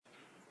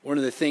One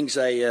of the things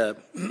I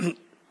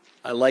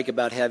like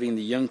about having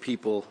the young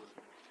people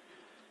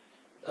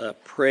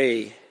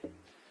pray,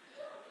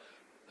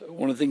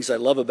 one of the things I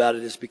love about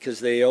it is because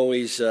they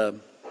always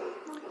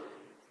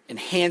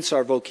enhance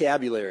our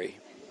vocabulary.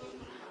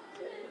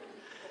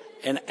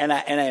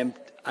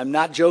 I'm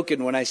not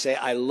joking when I say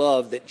I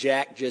love that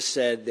Jack just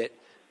said that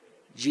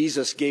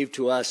Jesus gave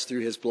to us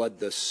through his blood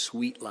the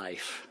sweet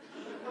life.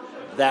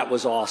 That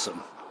was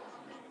awesome.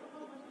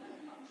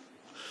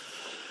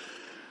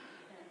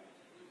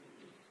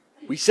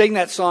 We sang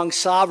that song,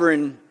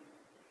 Sovereign,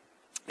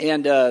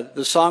 and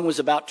the song was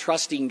about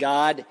trusting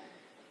God,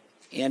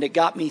 and it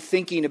got me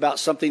thinking about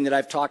something that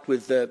I've talked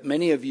with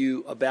many of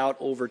you about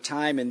over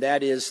time, and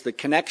that is the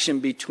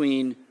connection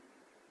between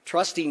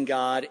trusting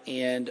God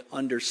and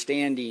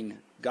understanding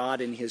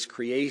God and his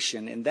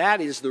creation. And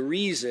that is the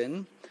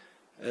reason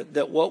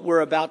that what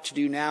we're about to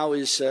do now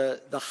is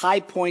the high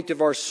point of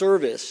our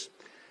service,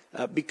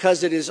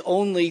 because it is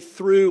only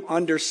through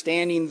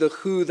understanding the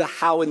who, the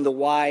how, and the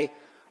why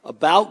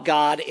about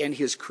God and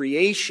his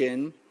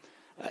creation,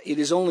 it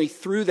is only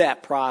through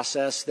that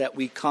process that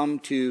we come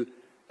to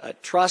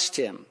trust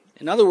him.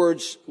 In other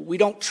words, we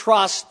don't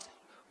trust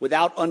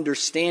without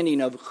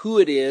understanding of who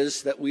it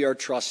is that we are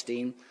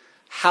trusting,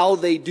 how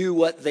they do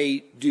what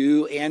they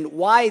do, and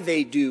why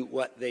they do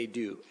what they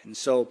do. And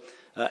so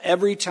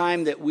every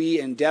time that we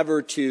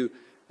endeavor to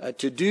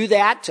do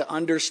that, to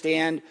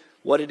understand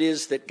what it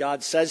is that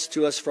God says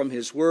to us from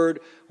his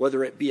word,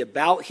 whether it be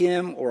about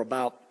him or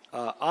about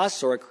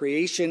us or a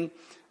creation,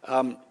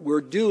 we're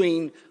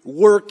doing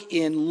work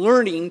in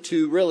learning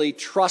to really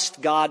trust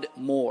God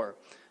more,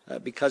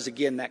 because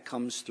again, that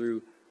comes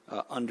through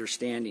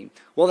understanding.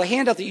 Well, the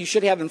handout that you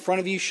should have in front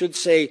of you should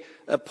say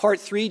Part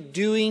 3,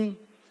 Doing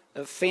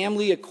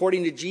Family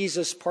According to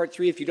Jesus, Part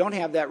 3. If you don't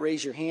have that,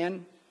 raise your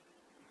hand.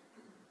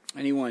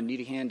 Anyone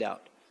need a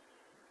handout?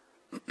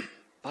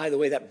 By the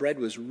way, that bread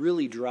was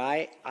really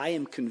dry. I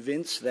am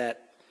convinced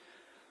that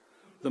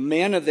the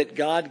manna that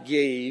God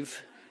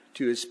gave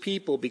to his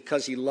people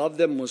because he loved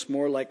them was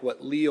more like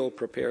what Leo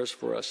prepares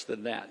for us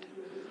than that.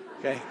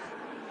 Okay?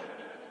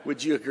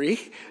 Would you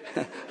agree?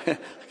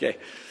 Okay.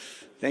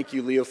 Thank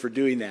you, Leo, for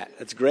doing that.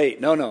 That's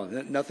great. No,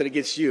 nothing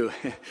against you.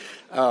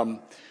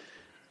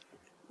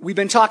 We've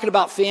been talking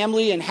about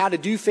family and how to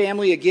do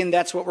family. Again,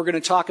 that's what we're going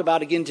to talk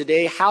about again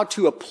today. How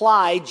to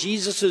apply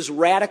Jesus'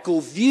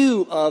 radical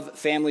view of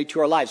family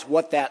to our lives,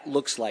 what that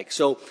looks like.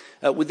 So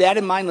with that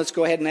in mind, let's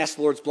go ahead and ask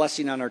the Lord's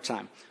blessing on our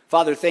time.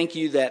 Father, thank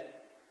you that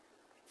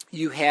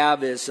you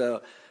have, as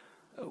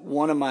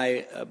one of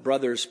my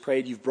brothers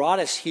prayed, you've brought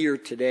us here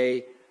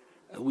today.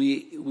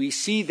 We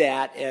see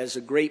that as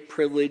a great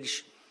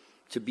privilege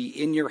to be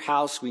in your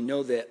house. We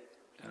know that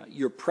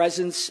your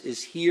presence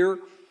is here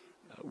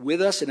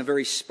with us in a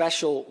very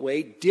special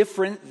way,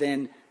 different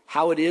than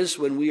how it is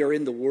when we are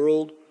in the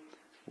world.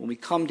 When we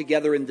come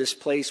together in this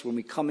place, when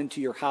we come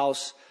into your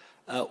house,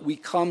 we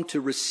come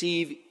to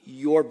receive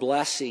your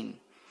blessing.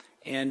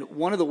 And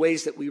one of the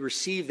ways that we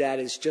receive that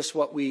is just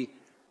what we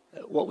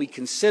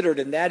considered,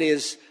 and that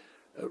is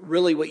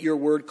really what your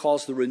word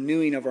calls the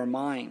renewing of our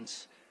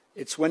minds.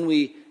 It's when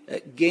we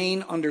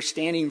gain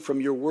understanding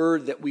from your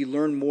word that we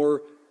learn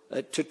more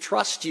to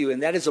trust you,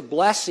 and that is a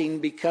blessing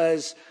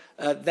because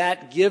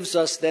that gives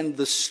us then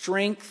the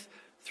strength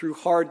through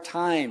hard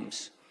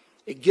times.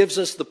 It gives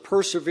us the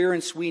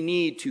perseverance we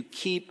need to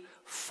keep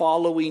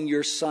following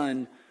your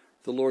Son,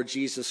 the Lord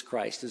Jesus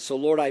Christ. And so,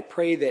 Lord, I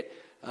pray that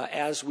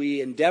as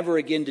we endeavor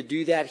again to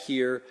do that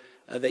here,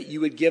 that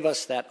you would give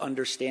us that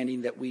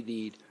understanding that we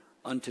need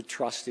unto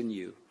trust in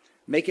you.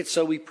 Make it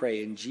so, we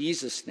pray, in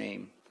Jesus'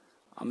 name.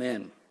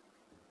 Amen.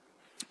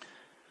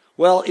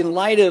 Well, in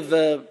light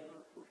of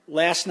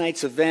last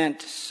night's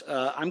event,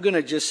 I'm going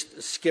to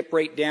just skip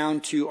right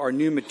down to our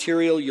new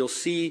material. You'll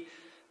see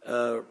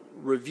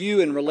review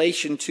in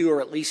relation to,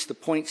 or at least the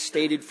points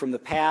stated from the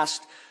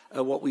past,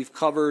 what we've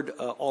covered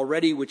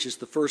already, which is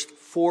the first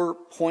 4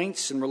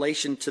 points in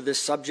relation to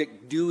this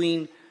subject,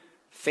 doing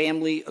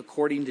family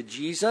according to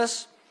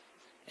Jesus.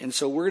 And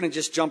so we're going to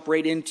just jump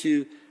right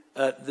into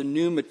the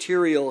new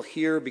material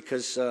here,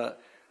 because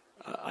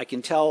I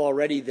can tell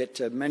already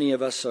that many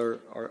of us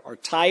are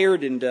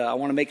tired, and I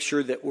want to make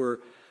sure that we're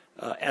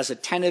as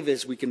attentive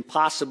as we can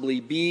possibly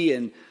be.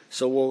 And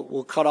so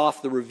we'll cut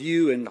off the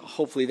review, and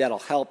hopefully that'll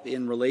help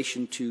in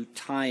relation to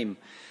time.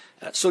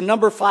 So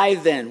number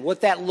 5 then,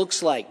 what that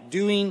looks like,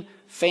 doing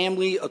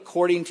family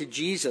according to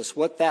Jesus.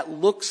 What that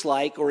looks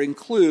like or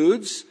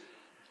includes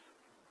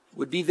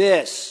would be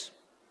this: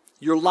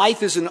 your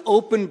life is an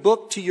open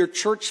book to your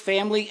church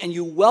family, and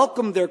you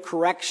welcome their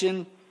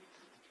correction,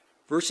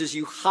 versus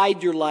you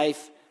hide your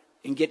life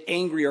and get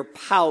angry or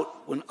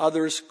pout when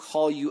others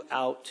call you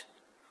out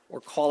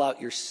or call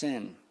out your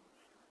sin.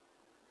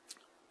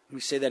 Let me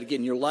say that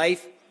again. Your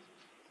life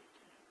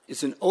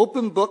is an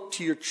open book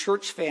to your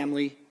church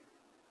family,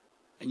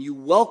 and you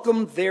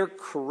welcome their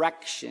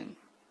correction.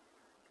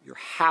 You're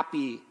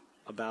happy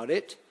about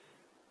it.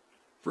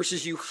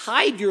 Versus you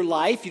hide your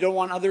life, you don't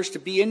want others to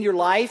be in your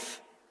life,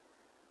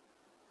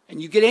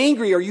 and you get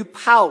angry or you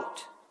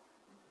pout.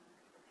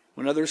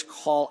 when others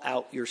call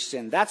out your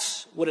sin.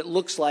 That's what it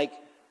looks like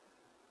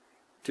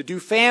to do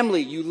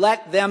family. You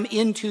let them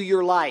into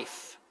your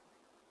life.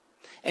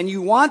 And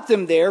you want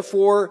them there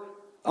for,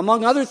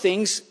 among other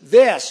things,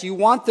 this. You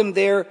want them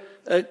there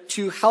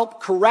to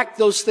help correct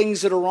those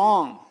things that are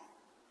wrong.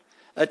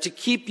 To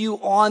keep you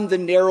on the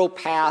narrow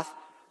path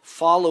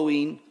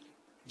following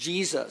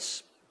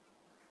Jesus.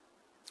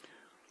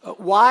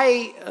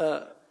 Why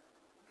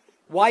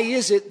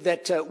is it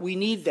that we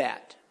need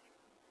that?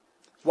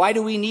 Why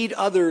do we need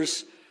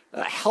others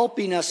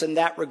helping us in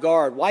that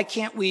regard? Why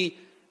can't we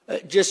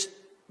just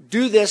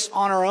do this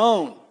on our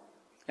own?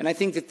 And I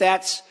think that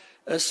that's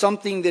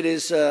something that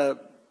is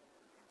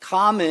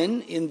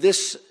common in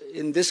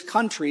this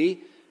country,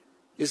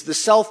 is the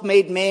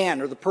self-made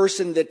man, or the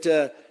person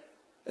that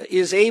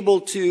is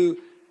able to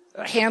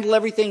handle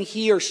everything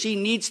he or she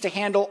needs to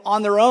handle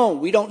on their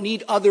own. We don't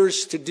need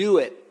others to do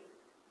it.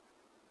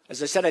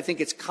 As I said, I think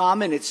it's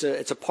common. It's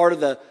a part of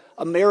the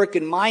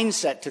American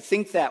mindset to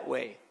think that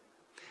way.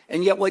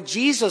 And yet what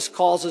Jesus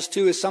calls us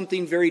to is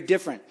something very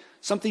different,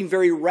 something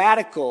very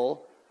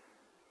radical,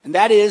 and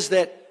that is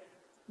that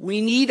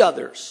we need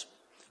others.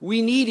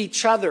 We need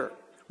each other.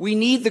 We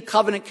need the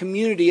covenant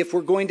community if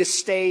we're going to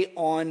stay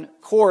on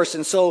course.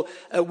 And so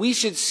we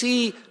should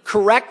see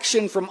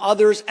correction from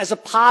others as a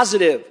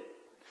positive,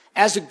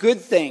 as a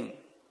good thing.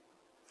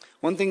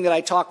 One thing that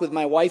I talk with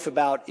my wife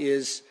about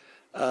is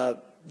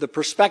the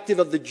perspective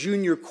of the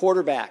junior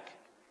quarterback.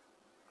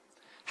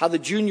 How the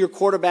junior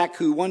quarterback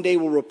who one day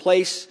will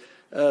replace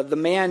the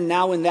man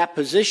now in that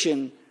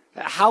position,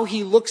 how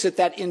he looks at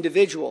that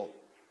individual.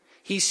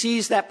 He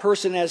sees that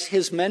person as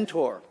his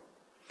mentor.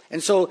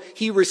 And so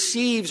he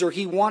receives, or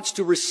he wants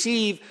to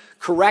receive,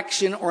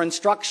 correction or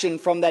instruction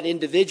from that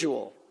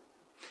individual.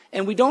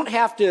 And we don't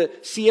have to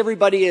see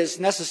everybody as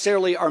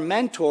necessarily our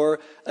mentor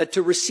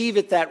to receive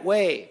it that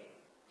way.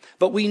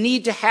 But we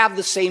need to have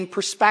the same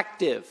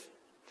perspective,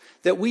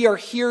 that we are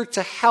here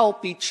to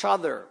help each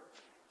other.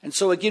 And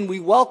so again,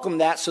 we welcome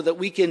that so that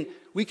we can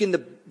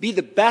be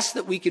the best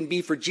that we can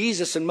be for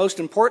Jesus, and most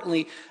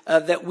importantly,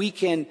 that we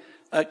can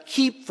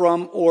keep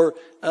from or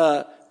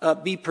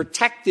be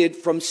protected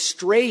from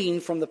straying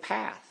from the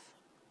path,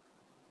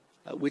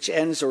 which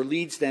ends or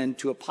leads then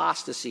to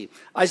apostasy.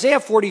 Isaiah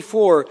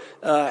 44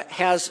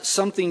 has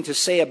something to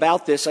say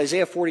about this.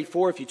 Isaiah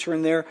 44, if you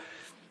turn there.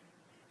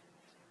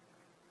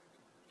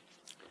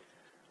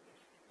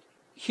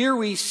 Here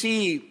we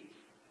see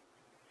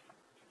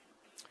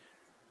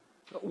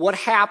what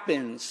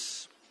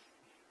happens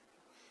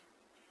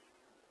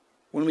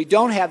when we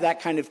don't have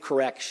that kind of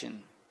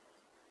correction.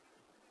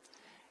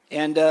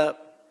 And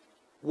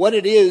what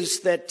it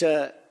is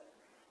that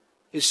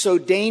is so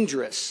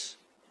dangerous.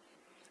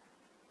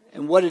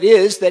 And what it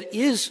is that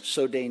is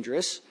so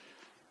dangerous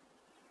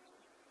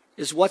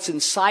is what's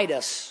inside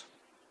us,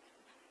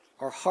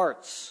 our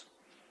hearts.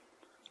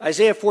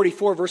 Isaiah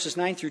 44, verses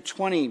 9 through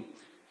 20.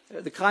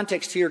 The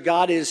context here,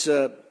 God is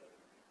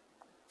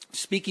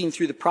speaking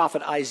through the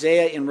prophet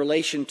Isaiah in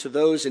relation to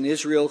those in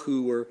Israel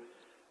who were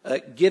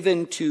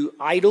given to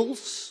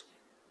idols.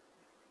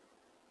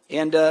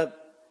 And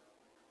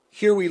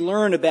here we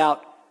learn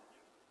about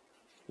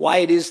why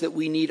it is that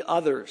we need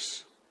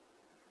others.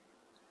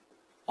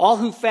 All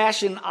who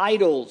fashion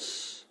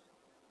idols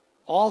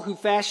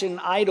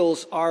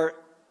are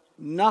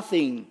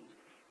nothing.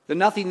 The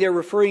nothing they're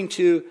referring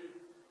to,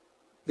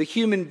 the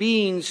human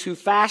beings who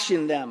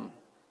fashion them.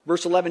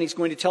 Verse 11, he's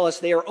going to tell us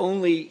they are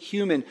only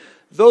human.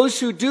 Those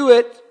who do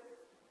it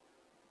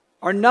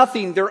are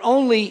nothing. They're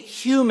only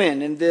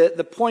human. And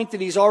the point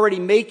that he's already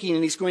making,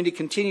 and he's going to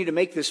continue to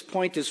make this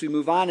point as we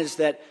move on, is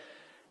that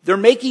they're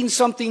making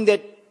something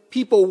that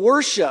people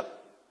worship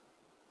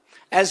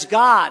as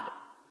God,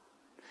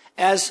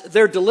 as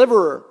their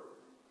deliverer.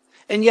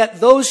 And yet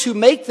those who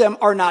make them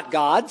are not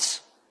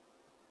gods.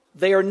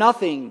 They are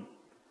nothing.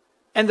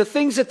 And the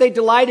things that they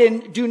delight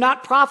in do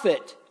not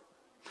profit.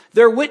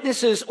 Their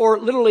witnesses, or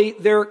literally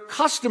their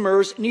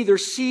customers, neither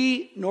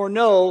see nor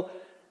know,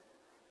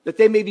 that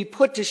they may be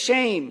put to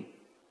shame.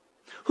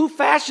 Who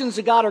fashions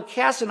a god or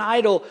casts an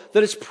idol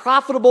that is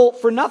profitable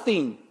for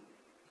nothing?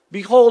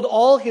 Behold,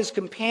 all his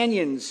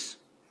companions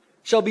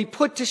shall be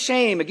put to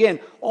shame. Again,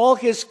 all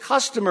his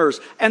customers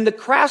and the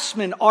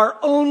craftsmen are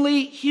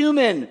only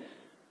human.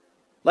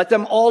 Let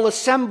them all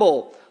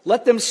assemble.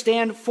 Let them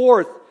stand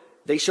forth.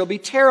 They shall be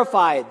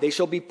terrified. They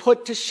shall be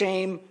put to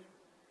shame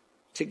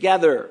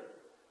together.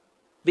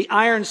 The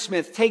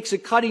ironsmith takes a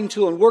cutting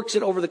tool and works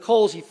it over the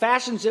coals. He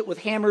fashions it with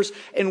hammers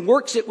and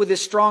works it with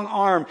his strong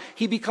arm.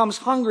 He becomes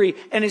hungry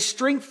and his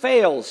strength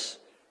fails.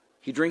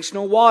 He drinks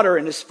no water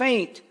and is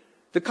faint.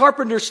 The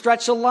carpenter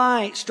stretches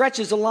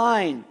a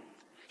line.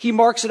 He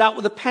marks it out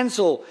with a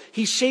pencil.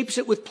 He shapes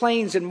it with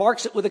planes and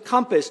marks it with a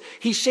compass.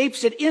 He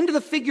shapes it into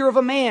the figure of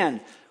a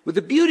man, with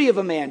the beauty of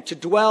a man, to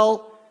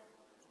dwell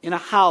in a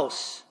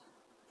house.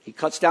 He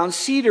cuts down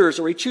cedars,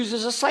 or he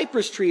chooses a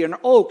cypress tree or an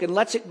oak and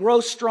lets it grow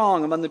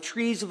strong among the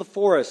trees of the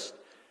forest.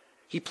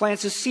 He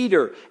plants a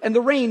cedar, and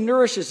the rain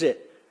nourishes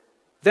it.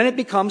 Then it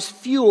becomes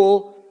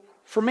fuel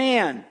for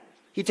man.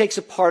 He takes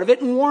a part of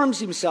it and warms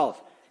himself.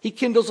 He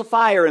kindles a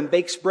fire and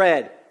bakes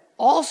bread.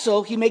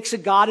 Also, he makes a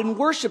god and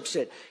worships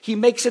it. He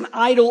makes an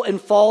idol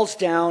and falls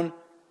down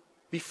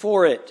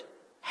before it.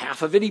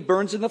 Half of it he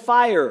burns in the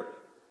fire.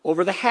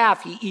 Over the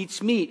half he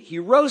eats meat. He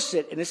roasts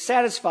it and is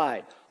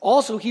satisfied.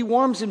 Also, he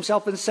warms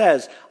himself and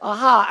says,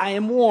 "Aha, I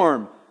am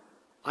warm.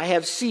 I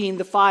have seen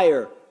the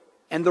fire."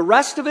 And the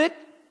rest of it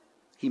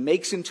he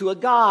makes into a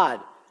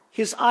god,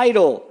 his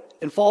idol,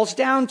 and falls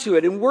down to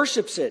it and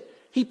worships it.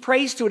 He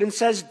prays to it and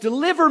says,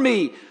 "Deliver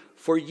me,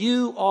 for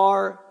you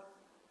are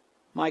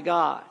my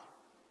God."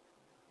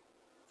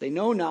 They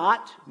know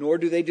not, nor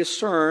do they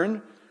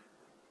discern,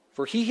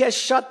 for he has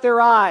shut their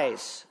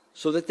eyes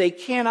so that they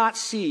cannot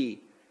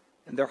see,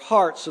 and their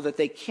hearts so that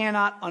they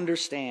cannot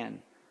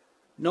understand.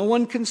 No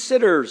one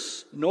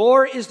considers,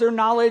 nor is there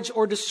knowledge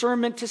or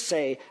discernment to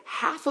say,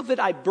 "Half of it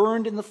I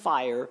burned in the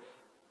fire.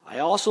 I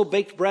also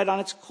baked bread on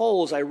its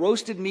coals. I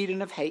roasted meat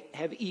and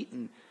have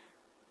eaten.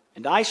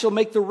 And I shall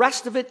make the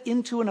rest of it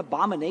into an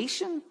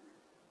abomination?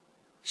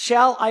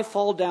 Shall I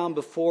fall down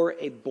before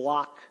a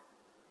block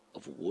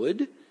of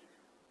wood?"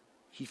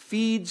 He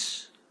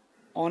feeds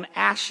on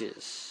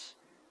ashes.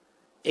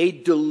 A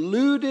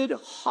deluded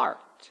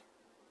heart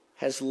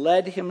has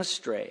led him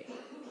astray,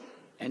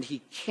 and he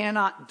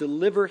cannot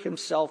deliver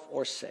himself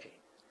or say,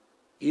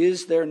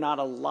 "Is there not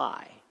a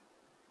lie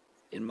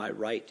in my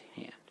right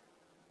hand?"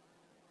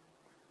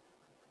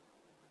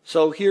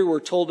 So here we're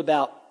told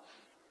about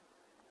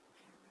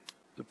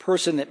the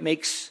person that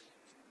makes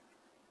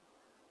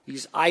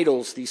these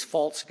idols, these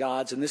false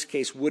gods, in this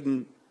case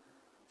wooden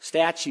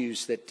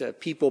statues that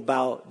people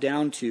bow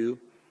down to.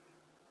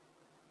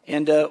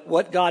 And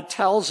what God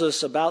tells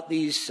us about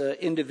these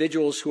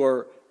individuals who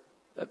are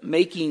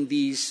making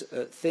these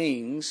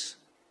things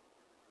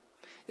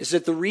is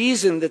that the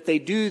reason that they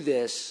do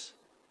this,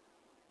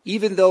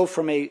 even though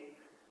from a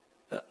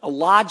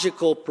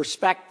logical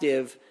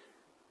perspective,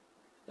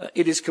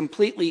 it is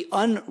completely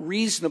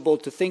unreasonable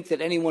to think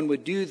that anyone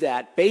would do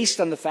that, based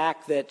on the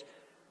fact that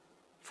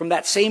from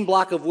that same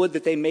block of wood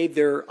that they made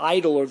their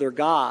idol or their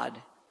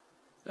god,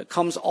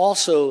 comes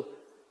also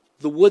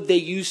the wood they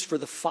used for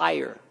the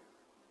fire,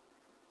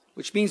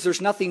 which means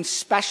there's nothing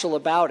special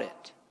about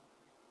it.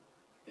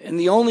 And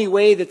the only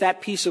way that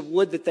that piece of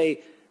wood that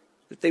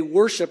they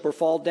worship or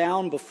fall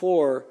down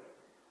before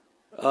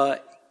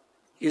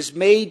is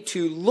made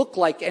to look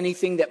like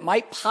anything that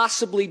might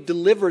possibly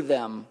deliver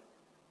them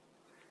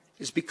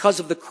is because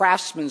of the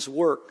craftsman's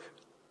work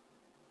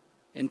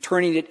in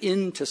turning it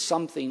into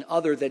something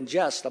other than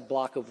just a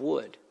block of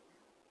wood.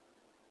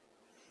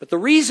 But the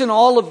reason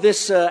all of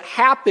this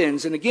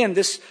happens, and again,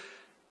 this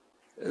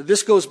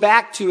goes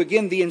back to,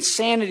 again, the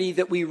insanity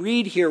that we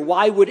read here.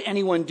 Why would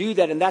anyone do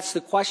that? And that's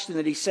the question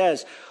that he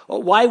says.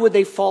 Why would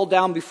they fall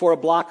down before a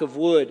block of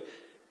wood?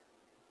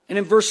 And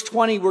in verse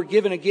 20, we're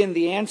given again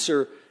the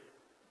answer.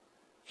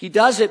 He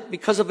does it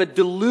because of a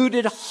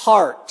deluded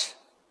heart.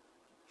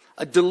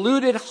 A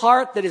deluded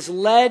heart that has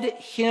led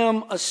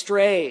him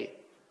astray.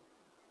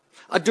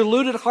 A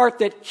deluded heart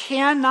that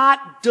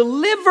cannot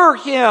deliver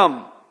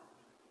him.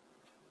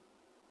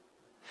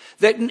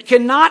 That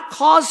cannot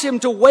cause him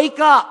to wake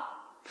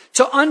up,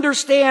 to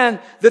understand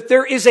that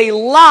there is a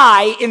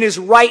lie in his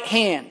right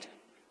hand.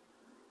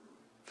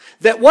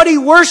 That what he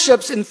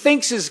worships and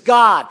thinks is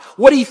God,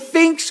 what he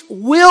thinks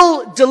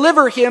will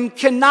deliver him,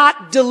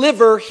 cannot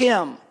deliver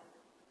him.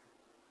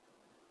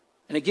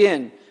 And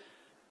again,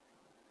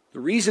 the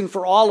reason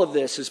for all of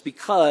this is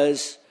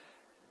because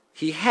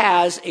he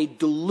has a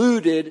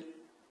deluded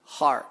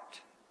heart.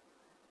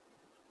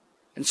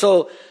 And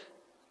so,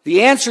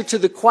 the answer to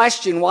the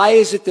question, why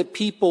is it that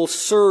people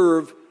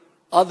serve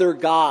other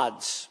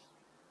gods?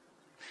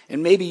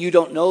 And maybe you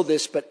don't know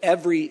this, but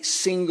every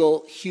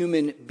single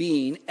human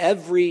being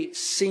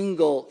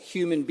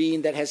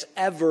that has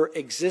ever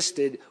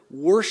existed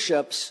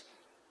worships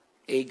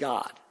a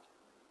god.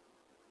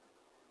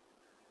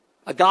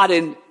 A god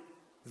in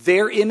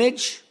their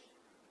image,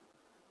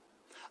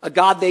 a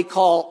god they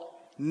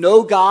call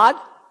no God,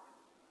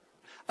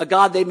 a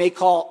god they may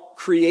call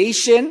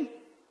creation,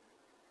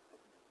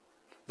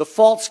 the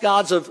false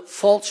gods of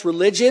false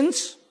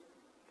religions,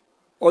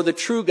 or the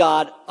true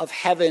God of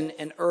heaven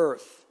and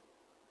earth.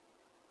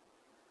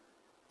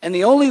 And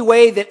the only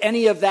way that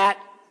any of that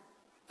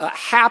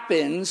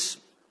happens,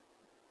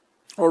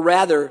 or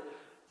rather,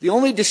 the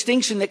only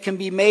distinction that can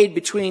be made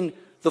between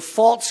the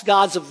false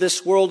gods of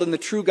this world and the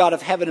true God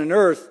of heaven and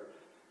earth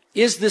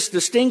is this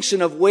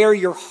distinction of where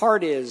your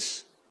heart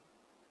is.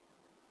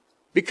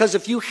 Because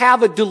if you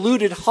have a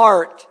deluded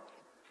heart,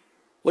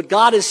 what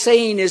God is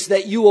saying is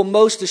that you will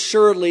most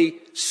assuredly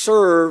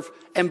serve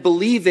and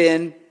believe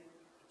in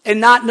and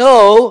not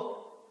know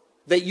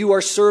that you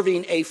are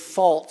serving a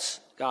false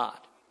God.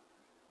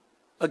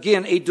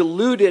 Again, a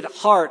deluded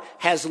heart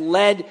has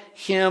led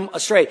him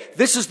astray.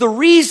 This is the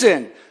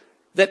reason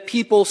that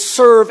people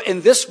serve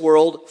in this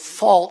world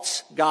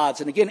false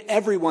gods. And again,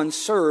 everyone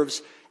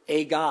serves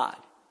a God.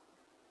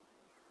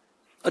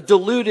 A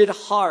deluded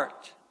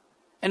heart.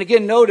 And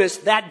again, notice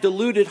that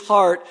deluded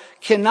heart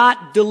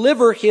cannot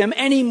deliver him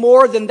any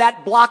more than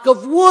that block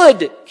of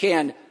wood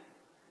can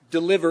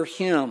deliver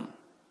him.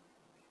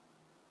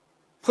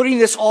 Putting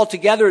this all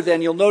together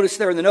then, you'll notice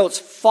there in the notes,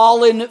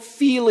 fallen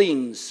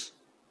feelings.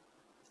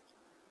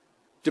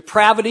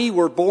 Depravity,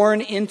 we're born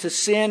into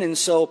sin, and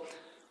so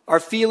our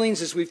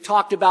feelings, as we've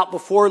talked about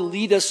before,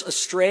 lead us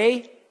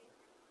astray.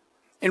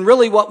 And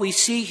really what we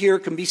see here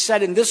can be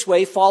said in this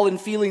way: fallen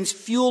feelings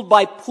fueled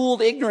by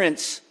pooled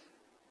ignorance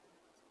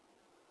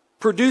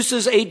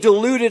produces a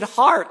deluded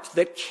heart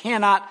that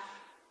cannot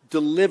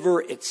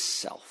deliver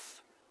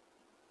itself.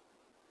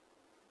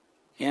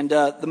 And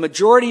the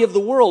majority of the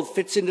world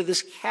fits into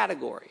this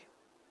category.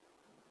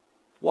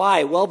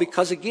 Why? Well,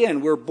 because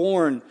again, we're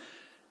born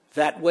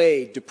that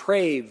way,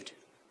 depraved.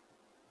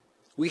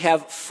 We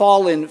have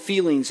fallen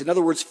feelings. In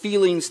other words,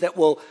 feelings that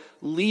will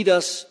lead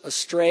us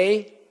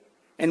astray.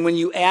 And when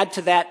you add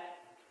to that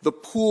the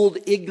pooled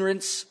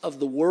ignorance of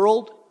the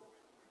world,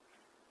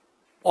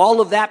 all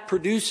of that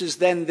produces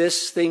then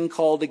this thing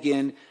called,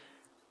 again,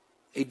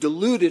 a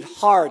deluded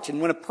heart.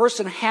 And when a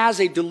person has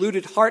a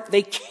deluded heart,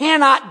 they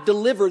cannot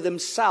deliver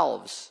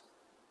themselves.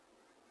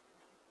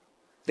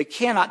 They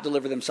cannot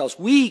deliver themselves.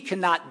 We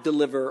cannot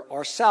deliver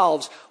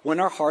ourselves when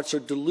our hearts are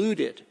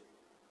deluded.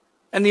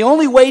 And the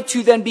only way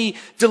to then be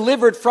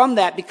delivered from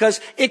that,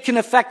 because it can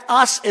affect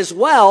us as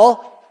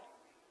well,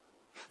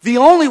 the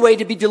only way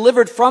to be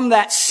delivered from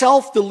that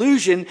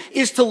self-delusion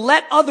is to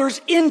let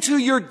others into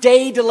your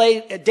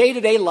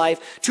day-to-day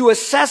life, to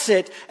assess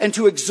it and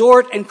to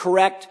exhort and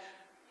correct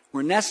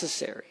where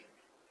necessary.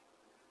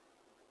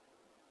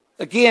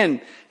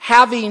 Again,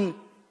 having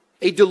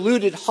a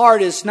deluded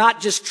heart is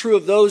not just true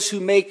of those who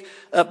make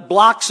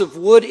blocks of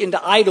wood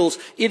into idols.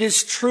 It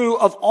is true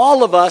of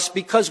all of us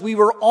because we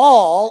were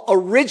all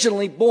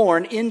originally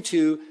born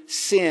into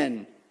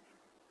sin.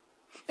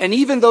 And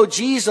even though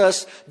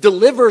Jesus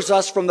delivers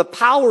us from the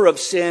power of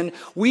sin,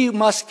 we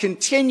must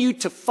continue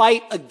to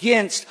fight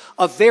against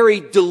a very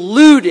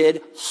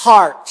deluded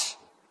heart.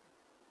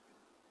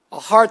 A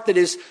heart that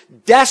is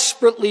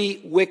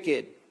desperately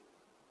wicked.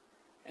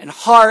 And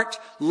heart,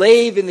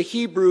 lave in the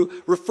Hebrew,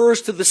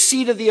 refers to the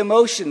seat of the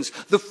emotions,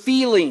 the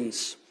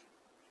feelings,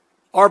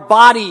 our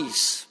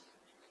bodies,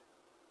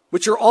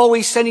 which are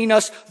always sending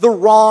us the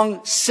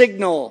wrong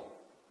signal.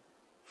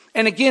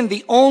 And again,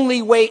 the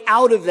only way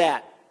out of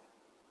that,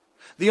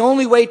 the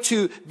only way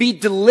to be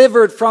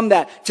delivered from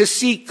that, to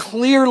see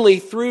clearly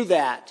through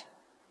that,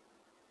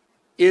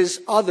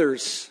 is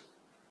others.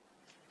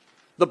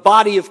 The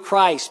body of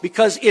Christ,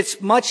 because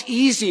it's much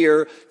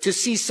easier to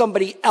see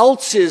somebody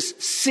else's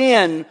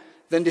sin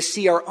than to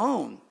see our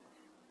own.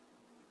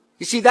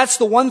 You see, that's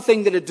the one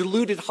thing that a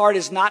deluded heart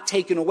is not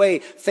taken away.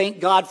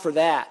 Thank God for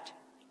that.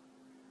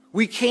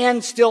 We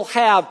can still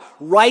have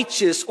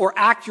righteous or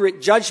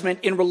accurate judgment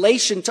in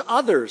relation to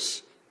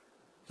others.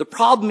 The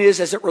problem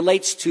is as it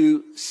relates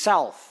to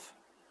self.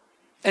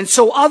 And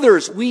so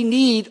others, we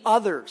need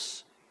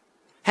others.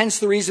 Hence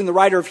the reason the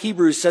writer of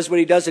Hebrews says what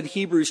he does in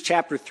Hebrews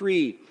chapter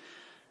 3.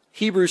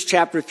 Hebrews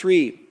chapter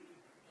 3.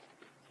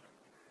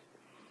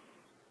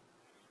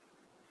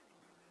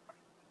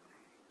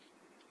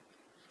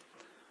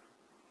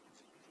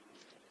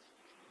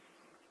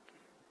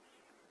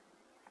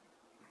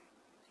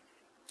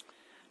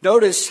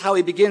 Notice how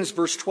he begins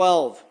verse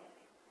 12.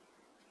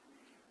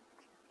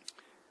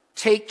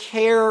 Take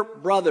care,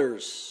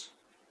 brothers.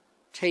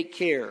 Take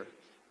care.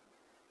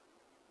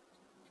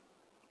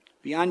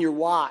 Be on your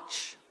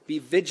watch. Be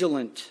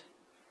vigilant.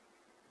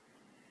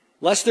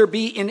 Lest there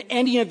be in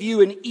any of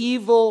you an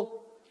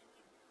evil,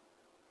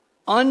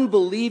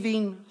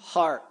 unbelieving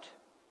heart.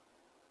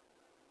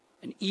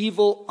 An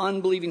evil,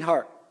 unbelieving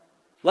heart.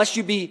 Lest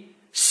you be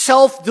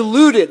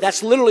self-deluded.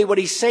 That's literally what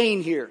he's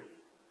saying here.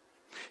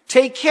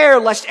 Take care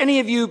lest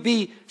any of you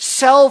be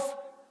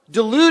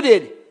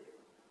self-deluded.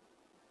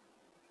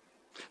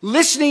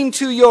 Listening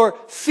to your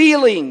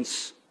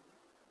feelings.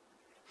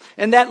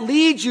 And that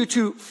leads you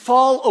to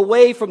fall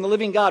away from the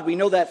living God. We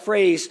know that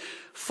phrase,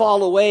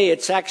 fall away.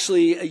 It's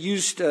actually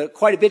used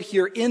quite a bit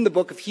here in the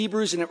book of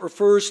Hebrews, and it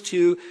refers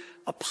to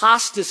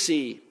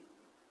apostasy,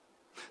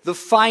 the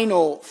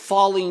final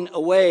falling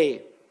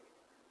away.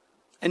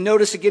 And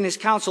notice again his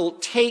counsel,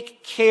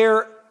 take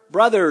care,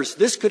 brothers.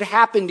 This could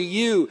happen to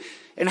you.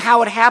 And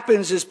how it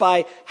happens is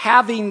by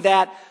having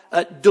that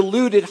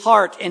deluded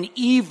heart, an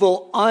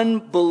evil,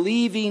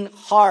 unbelieving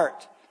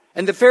heart.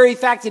 And the very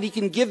fact that he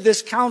can give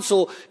this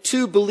counsel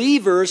to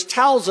believers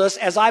tells us,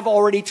 as I've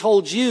already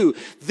told you,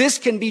 this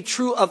can be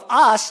true of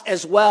us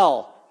as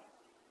well.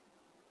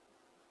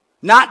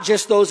 Not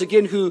just those,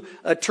 again, who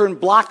turn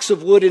blocks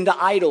of wood into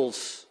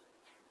idols.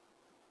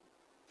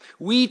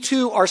 We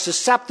too are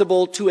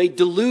susceptible to a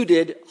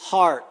deluded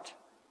heart.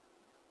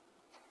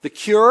 The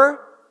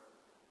cure,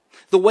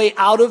 the way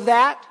out of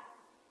that,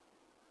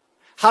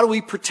 how do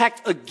we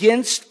protect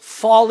against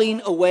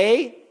falling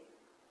away?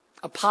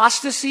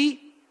 Apostasy.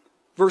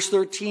 Verse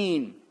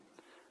 13,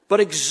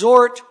 but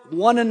exhort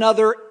one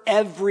another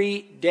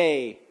every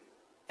day,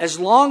 as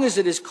long as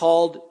it is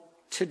called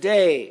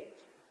today,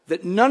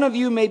 that none of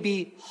you may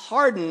be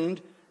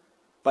hardened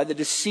by the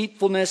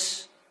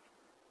deceitfulness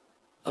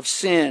of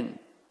sin.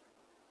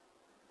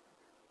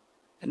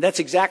 And that's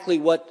exactly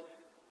what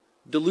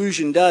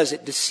delusion does,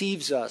 it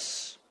deceives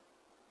us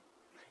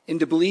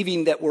into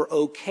believing that we're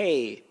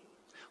okay.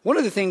 One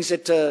of the things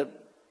that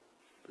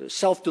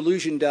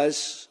self-delusion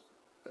does,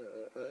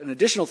 an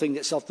additional thing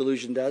that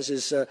self-delusion does,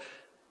 is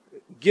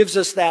gives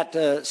us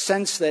that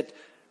sense that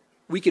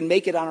we can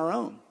make it on our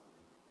own.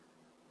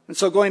 And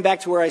so going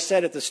back to where I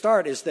said at the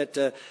start is that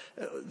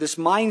this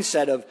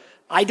mindset of,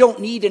 I don't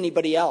need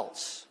anybody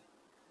else.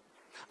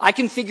 I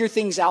can figure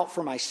things out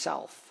for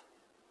myself.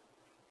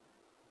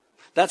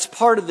 That's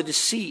part of the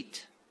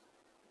deceit.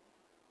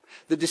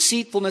 The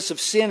deceitfulness of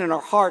sin in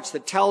our hearts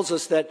that tells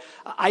us that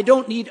I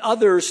don't need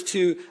others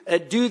to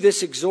do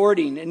this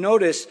exhorting. And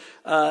notice,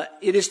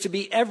 it is to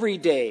be every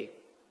day,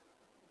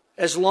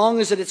 as long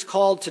as it's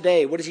called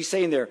today. What is he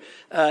saying there?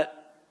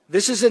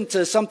 This isn't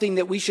something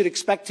that we should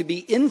expect to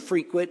be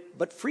infrequent,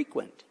 but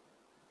frequent,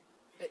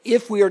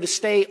 if we are to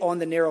stay on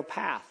the narrow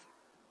path,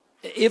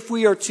 if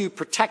we are to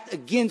protect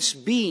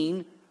against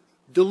being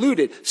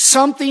deluded.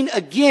 Something,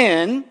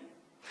 again,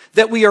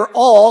 that we are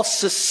all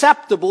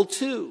susceptible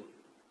to.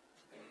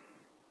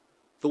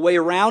 The way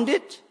around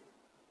it,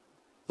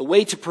 the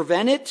way to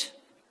prevent it,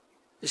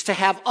 is to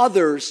have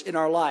others in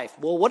our life.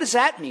 Well, what does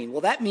that mean?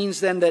 Well, that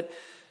means then that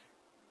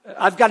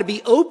I've got to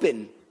be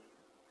open.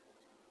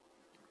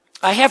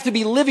 I have to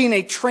be living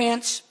a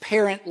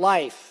transparent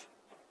life.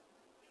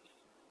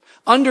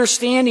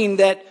 Understanding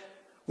that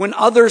when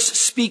others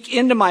speak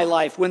into my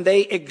life, when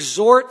they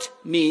exhort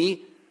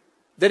me,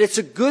 that it's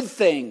a good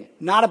thing,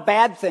 not a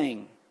bad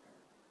thing.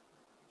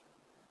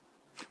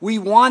 We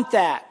want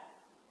that.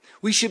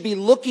 We should be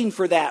looking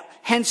for that.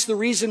 Hence the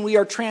reason we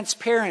are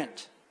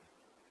transparent.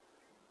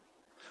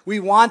 We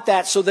want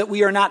that so that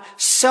we are not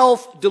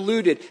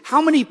self-deluded.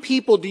 How many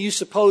people do you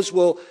suppose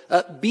will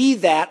be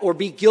that or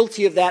be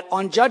guilty of that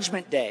on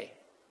Judgment Day?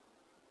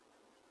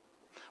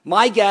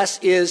 My guess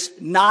is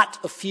not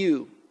a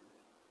few.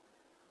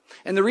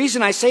 And the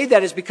reason I say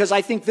that is because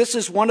I think this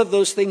is one of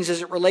those things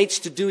as it relates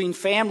to doing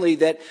family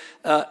that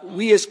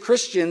we as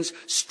Christians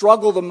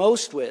struggle the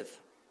most with.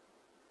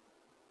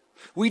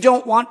 We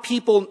don't want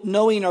people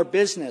knowing our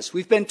business.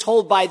 We've been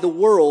told by the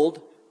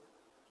world,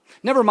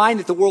 never mind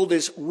that the world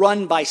is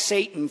run by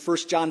Satan, 1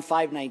 John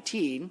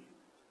 5:19,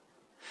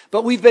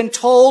 but we've been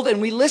told and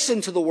we listen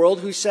to the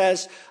world who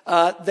says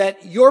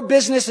that your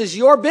business is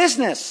your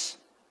business.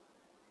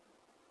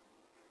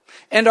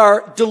 And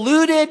our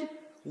deluded,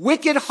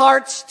 wicked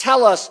hearts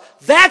tell us,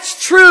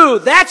 that's true,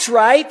 that's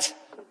right.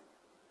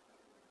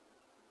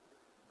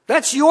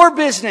 That's your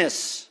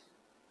business.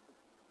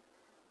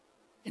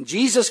 And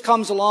Jesus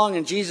comes along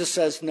and Jesus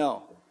says,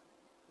 no.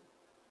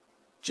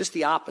 Just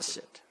the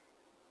opposite.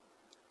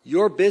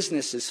 Your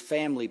business is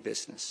family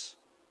business.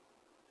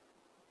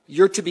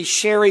 You're to be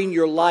sharing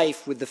your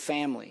life with the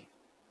family.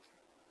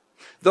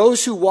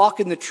 Those who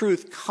walk in the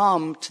truth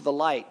come to the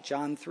light,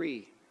 John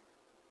 3.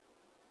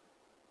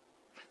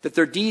 That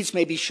their deeds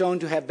may be shown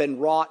to have been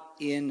wrought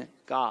in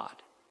God.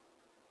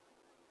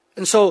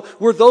 And so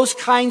we're those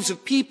kinds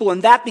of people,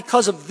 and that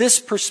because of this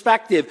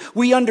perspective,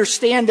 we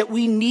understand that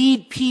we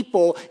need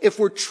people if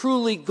we're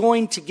truly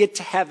going to get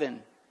to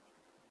heaven.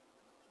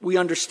 We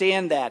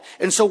understand that.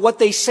 And so what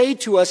they say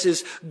to us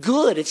is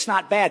good, it's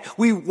not bad.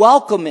 We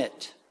welcome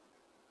it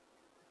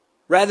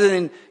rather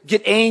than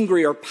get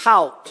angry or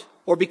pout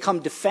or become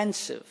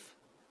defensive.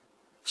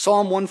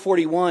 Psalm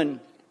 141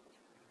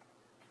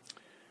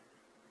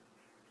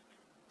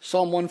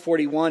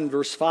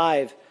 verse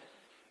 5.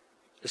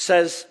 It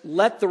says,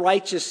 let the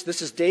righteous,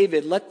 this is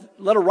David, let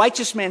a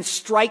righteous man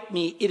strike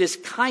me, it is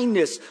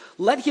kindness.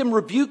 Let him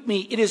rebuke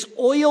me, it is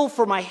oil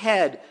for my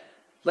head.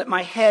 Let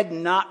my head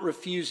not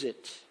refuse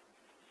it.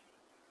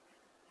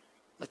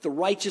 Let the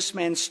righteous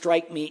man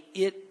strike me,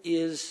 it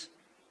is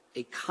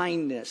a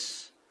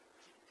kindness.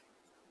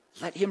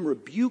 Let him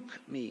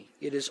rebuke me,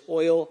 it is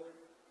oil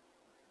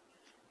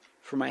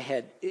for my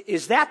head.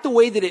 Is that the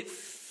way that it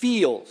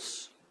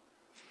feels?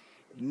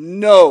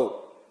 No.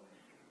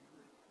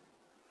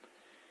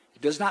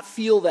 Does not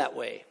feel that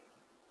way.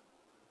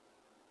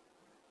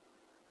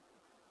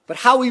 But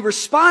how we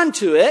respond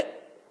to it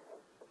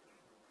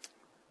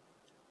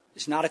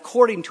is not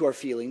according to our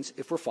feelings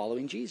if we're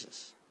following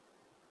Jesus.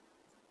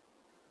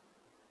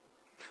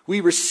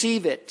 We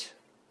receive it.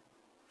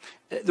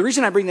 The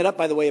reason I bring that up,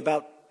 by the way,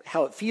 about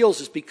how it feels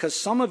is because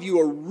some of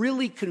you are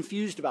really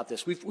confused about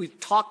this. We've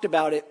talked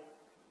about it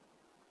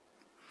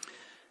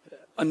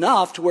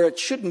enough to where it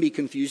shouldn't be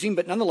confusing,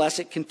 but nonetheless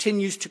it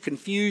continues to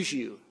confuse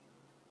you.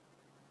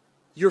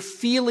 Your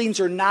feelings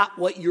are not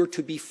what you're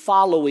to be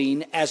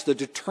following as the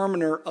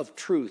determiner of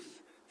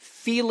truth.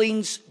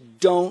 Feelings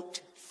don't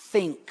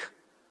think.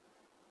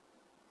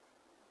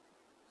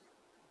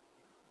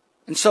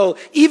 And so,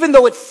 even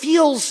though it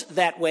feels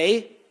that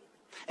way,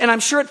 and I'm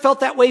sure it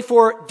felt that way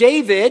for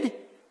David,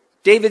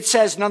 David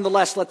says,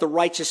 nonetheless, let the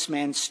righteous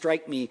man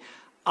strike me.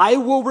 I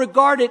will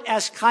regard it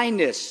as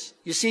kindness.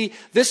 You see,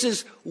 this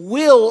is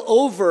will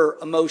over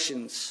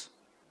emotions.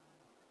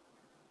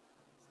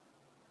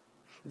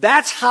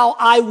 That's how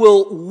I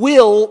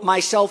will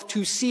myself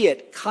to see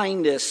it,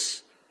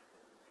 kindness.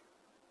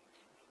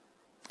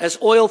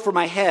 As oil for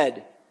my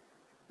head.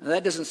 Now,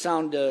 that doesn't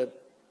sound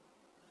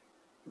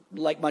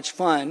like much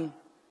fun,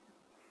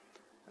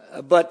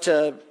 but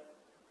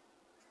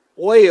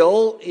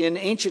oil in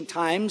ancient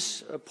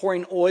times,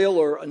 pouring oil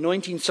or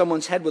anointing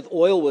someone's head with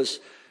oil was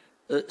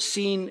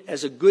seen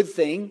as a good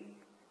thing.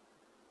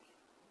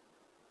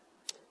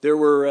 There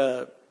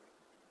were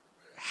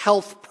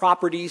health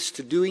properties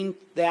to doing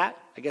that,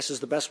 I guess is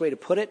the best way to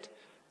put it.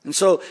 And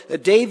so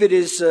David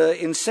is,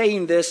 in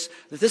saying this,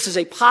 that this is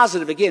a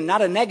positive, again,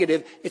 not a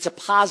negative, it's a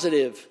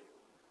positive.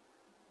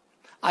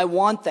 I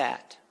want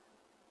that.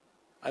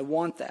 I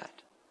want that.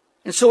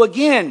 And so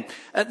again,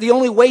 the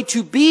only way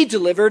to be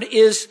delivered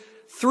is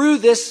through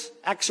this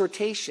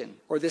exhortation,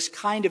 or this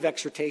kind of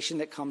exhortation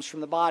that comes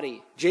from the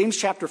body. James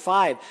chapter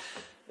 5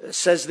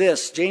 says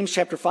this. James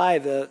chapter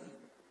 5, the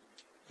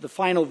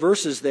final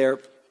verses there.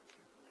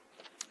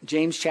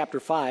 James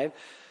chapter 5.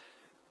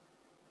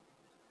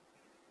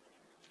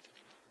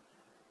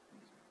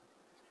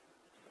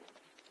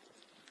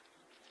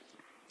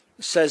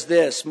 Says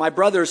this, "My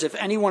brothers, if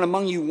anyone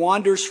among you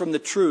wanders from the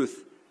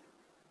truth,"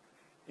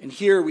 and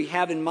here we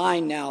have in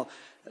mind now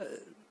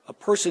a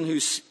person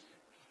who's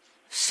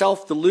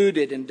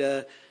self-deluded, and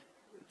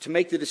to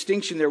make the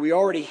distinction there, we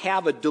already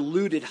have a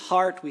deluded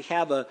heart. We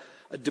have a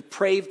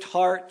depraved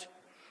heart.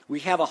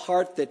 We have a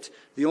heart that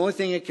the only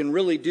thing it can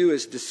really do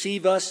is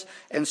deceive us.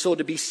 And so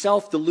to be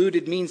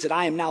self-deluded means that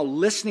I am now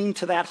listening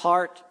to that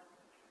heart.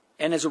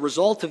 And as a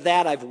result of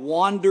that, I've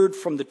wandered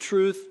from the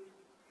truth.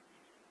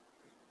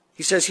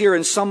 He says here,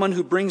 in someone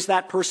who brings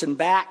that person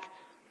back,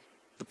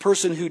 the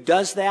person who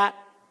does that,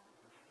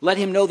 let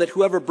him know that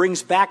whoever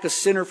brings back a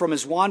sinner from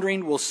his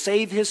wandering will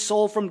save his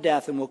soul from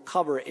death and will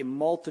cover a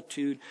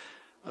multitude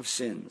of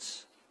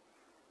sins.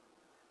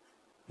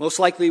 Most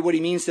likely what he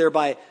means there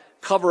by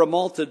cover a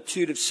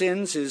multitude of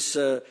sins is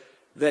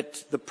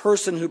that the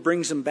person who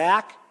brings him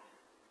back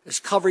is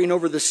covering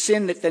over the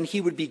sin that then he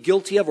would be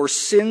guilty of, or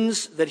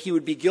sins that he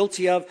would be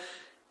guilty of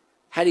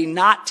had he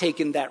not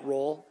taken that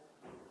role.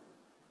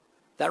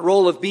 That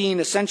role of being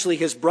essentially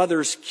his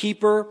brother's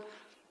keeper.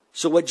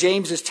 So what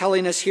James is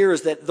telling us here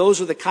is that those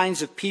are the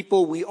kinds of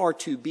people we are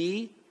to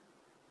be.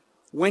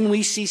 When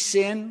we see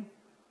sin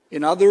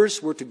in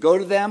others, we're to go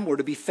to them, we're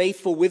to be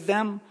faithful with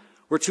them,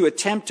 we're to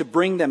attempt to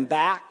bring them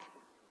back.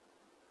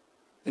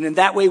 And in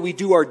that way we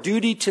do our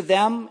duty to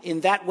them,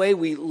 in that way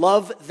we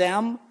love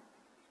them,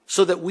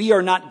 so that we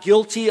are not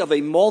guilty of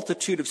a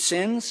multitude of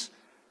sins,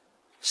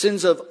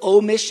 sins of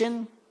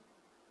omission.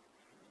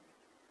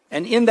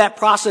 And in that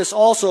process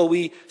also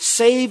we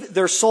save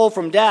their soul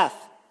from death.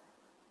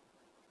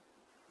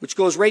 Which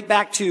goes right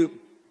back to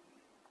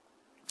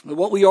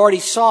what we already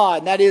saw,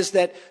 and that is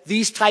that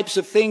these types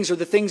of things are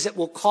the things that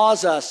will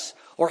cause us,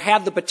 or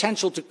have the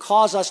potential to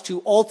cause us,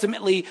 to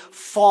ultimately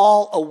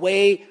fall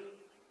away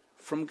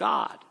from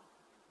God.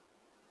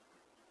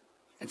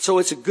 And so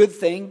it's a good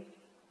thing.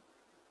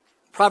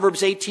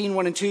 Proverbs 18,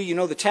 1 and 2, you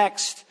know the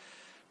text.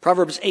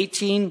 Proverbs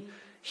 18,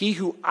 he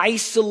who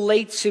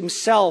isolates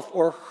himself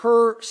or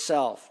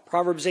herself,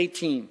 Proverbs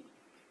 18,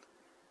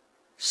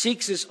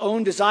 seeks his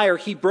own desire,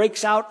 he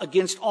breaks out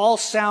against all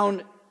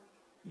sound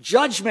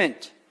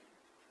judgment.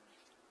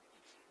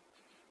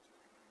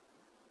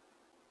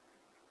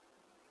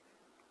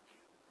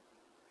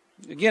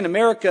 Again,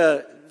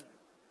 America,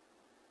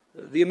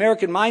 the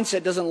American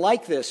mindset doesn't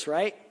like this,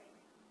 right?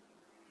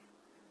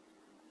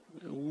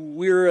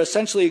 We're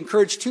essentially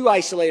encouraged to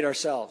isolate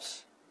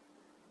ourselves.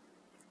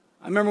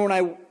 I remember when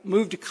I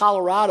moved to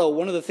Colorado,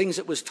 one of the things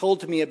that was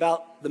told to me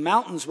about the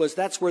mountains was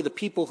that's where the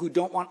people who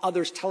don't want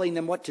others telling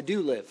them what to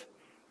do live.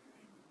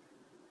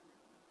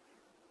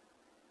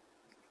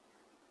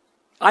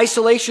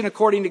 Isolation,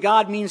 according to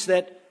God, means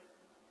that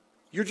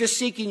you're just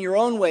seeking your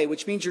own way,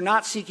 which means you're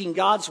not seeking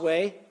God's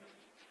way.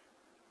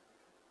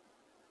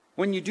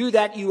 When you do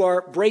that, you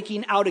are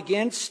breaking out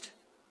against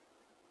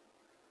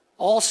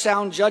all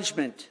sound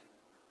judgment.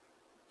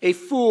 A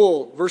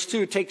fool, verse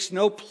 2, takes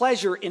no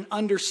pleasure in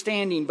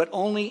understanding, but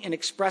only in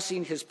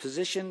expressing his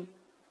position.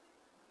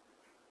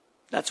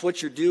 That's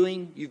what you're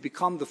doing. You've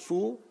become the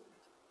fool.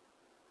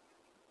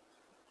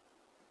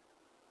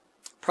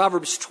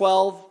 Proverbs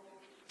 12,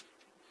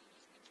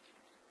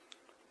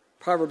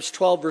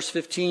 verse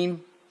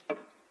 15.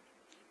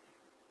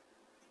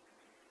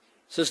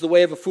 Says, the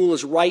way of a fool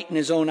is right in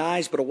his own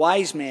eyes, but a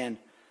wise man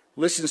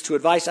listens to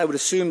advice. I would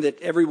assume that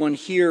everyone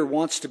here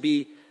wants to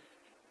be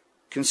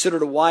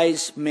considered a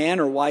wise man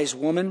or wise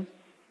woman.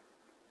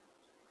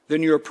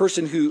 Then you're a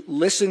person who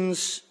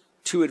listens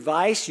to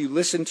advice. You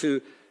listen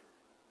to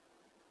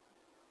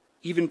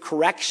even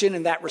correction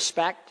in that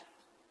respect.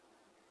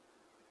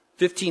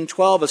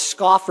 15:12, a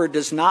scoffer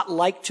does not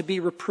like to be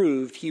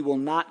reproved. He will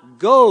not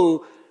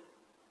go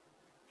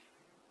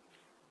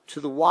to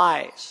the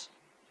wise.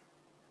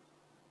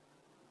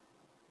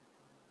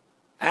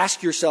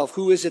 Ask yourself,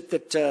 who is it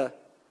that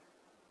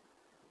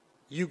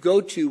you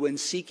go to when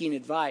seeking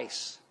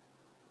advice?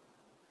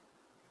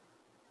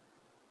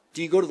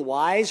 Do you go to the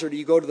wise or do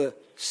you go to the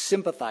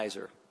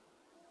sympathizer?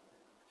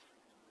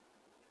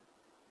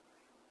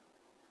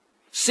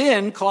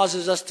 Sin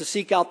causes us to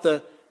seek out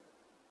the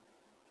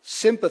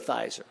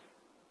sympathizer.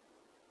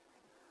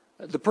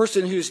 the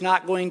person who's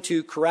not going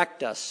to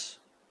correct us,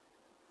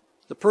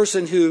 the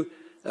person who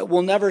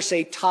will never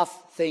say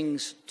tough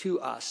things to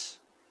us,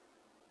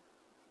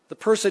 the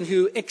person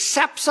who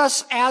accepts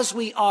us as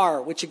we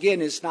are, which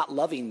again is not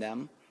loving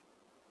them.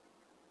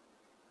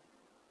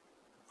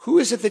 Who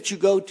is it that you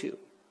go to?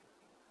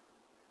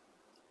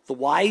 The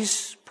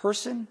wise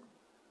person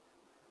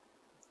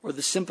or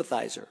the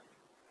sympathizer?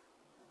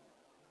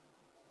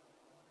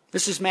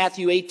 This is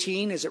Matthew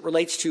 18 as it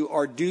relates to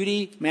our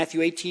duty.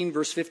 Matthew 18,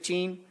 verse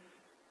 15.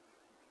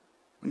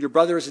 When your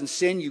brother is in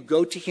sin, you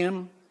go to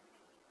him.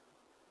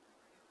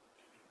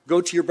 Go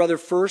to your brother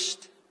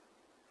first.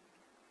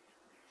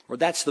 Or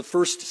that's the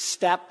first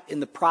step in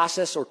the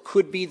process, or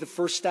could be the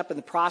first step in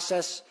the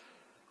process.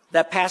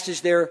 That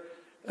passage there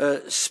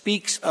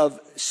speaks of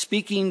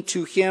speaking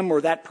to him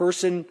or that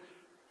person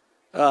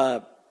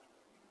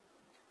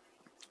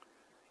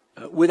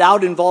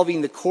without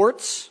involving the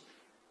courts.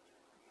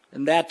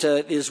 And that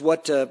is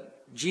what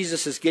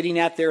Jesus is getting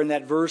at there in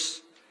that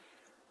verse.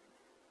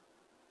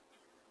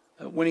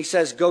 When he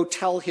says, go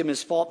tell him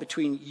his fault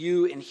between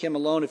you and him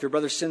alone if your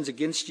brother sins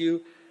against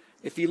you.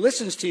 If he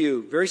listens to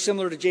you, very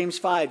similar to James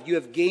 5, you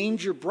have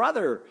gained your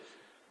brother.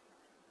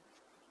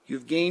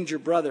 You've gained your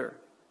brother.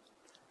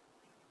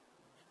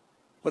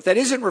 What that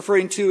isn't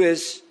referring to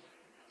is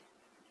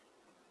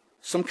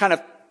some kind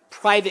of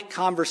private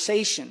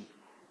conversation.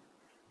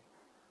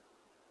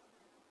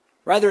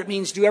 Rather, it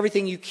means do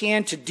everything you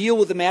can to deal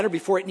with the matter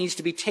before it needs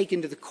to be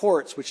taken to the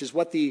courts, which is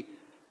what the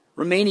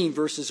remaining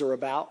verses are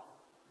about.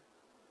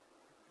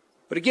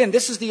 But again,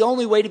 this is the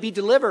only way to be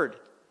delivered.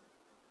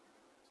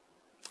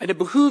 And it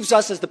behooves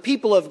us as the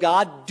people of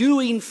God,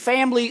 doing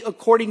family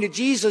according to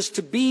Jesus,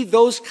 to be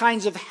those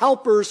kinds of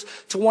helpers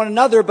to one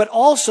another, but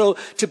also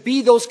to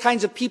be those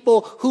kinds of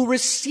people who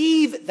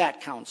receive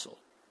that counsel.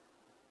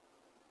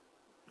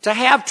 To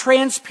have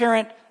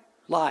transparent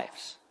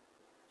lives.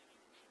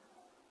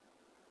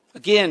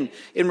 Again,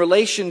 in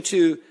relation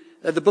to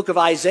the book of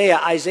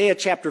Isaiah, Isaiah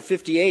chapter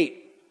 58.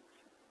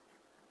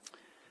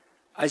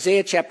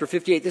 Isaiah chapter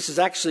 58, this is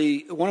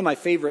actually one of my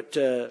favorite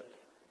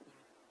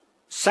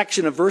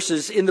section of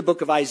verses in the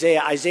book of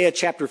Isaiah. Isaiah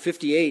chapter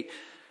 58,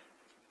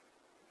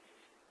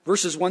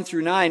 verses 1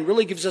 through 9,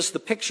 really gives us the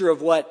picture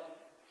of what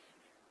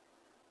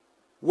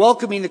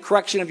welcoming the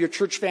correction of your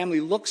church family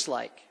looks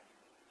like.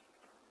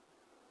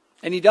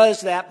 And he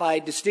does that by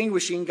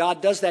distinguishing,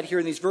 God does that here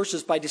in these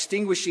verses by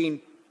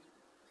distinguishing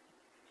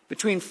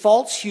between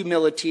false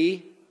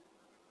humility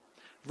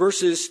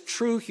versus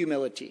true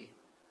humility.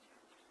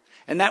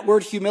 And that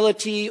word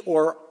humility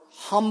or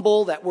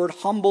humble, that word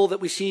humble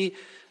that we see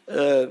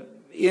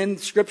in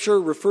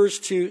Scripture refers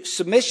to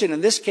submission.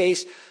 In this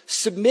case,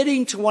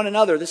 submitting to one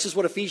another. This is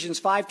what Ephesians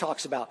 5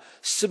 talks about.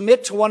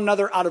 Submit to one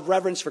another out of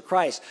reverence for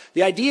Christ.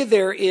 The idea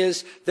there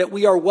is that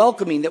we are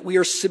welcoming, that we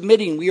are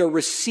submitting, we are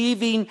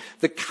receiving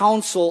the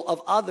counsel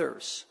of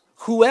others.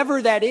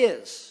 Whoever that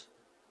is.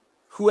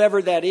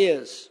 Whoever that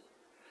is.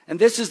 And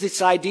this is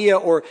this idea,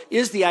 or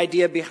is the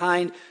idea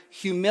behind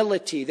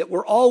humility, that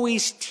we're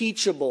always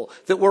teachable,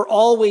 that we're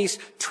always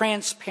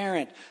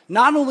transparent,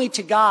 not only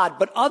to God,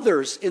 but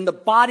others in the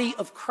body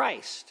of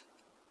Christ.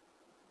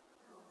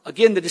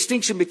 Again, the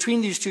distinction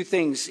between these two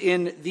things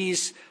in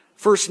these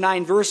first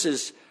 9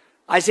 verses.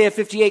 Isaiah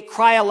 58,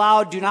 cry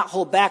aloud, do not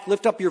hold back,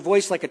 lift up your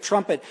voice like a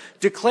trumpet.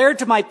 Declare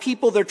to my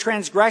people their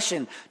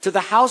transgression, to the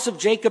house of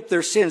Jacob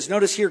their sins.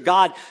 Notice here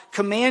God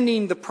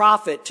commanding the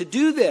prophet to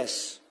do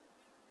this.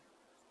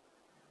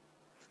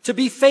 To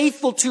be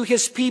faithful to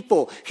his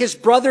people, his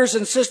brothers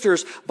and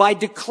sisters, by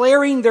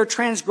declaring their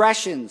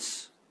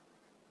transgressions.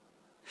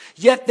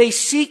 Yet they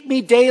seek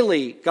me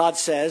daily, God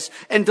says,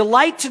 and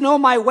delight to know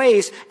my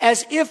ways,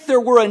 as if they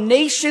were a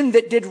nation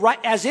that did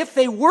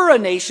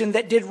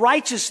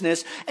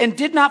righteousness and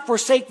did not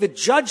forsake the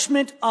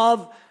judgment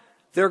of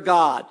their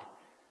God.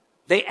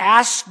 They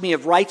ask me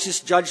of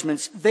righteous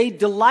judgments. They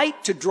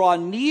delight to draw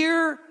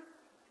near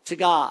to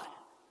God.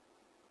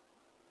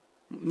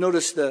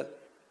 Notice the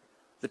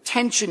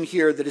tension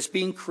here that is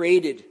being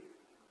created.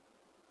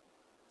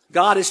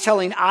 God is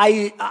telling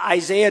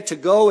Isaiah to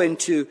go and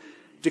to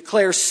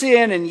declare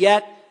sin, and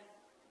yet,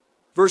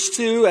 verse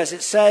 2, as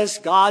it says,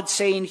 God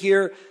saying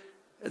here,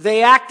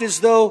 they act as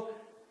though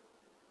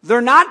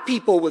they're not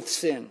people with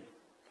sin.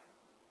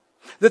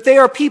 That they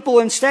are people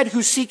instead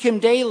who seek him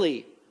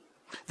daily.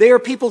 They are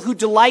people who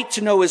delight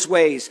to know his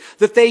ways.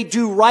 That they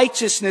do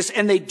righteousness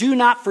and they do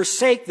not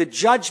forsake the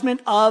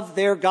judgment of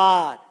their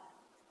God.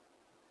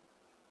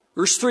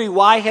 Verse 3,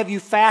 why have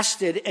you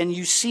fasted and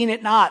you seen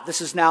it not?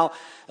 This is now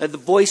the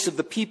voice of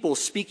the people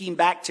speaking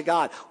back to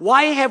God.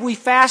 Why have we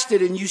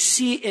fasted and you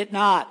see it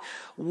not?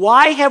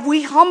 Why have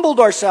we humbled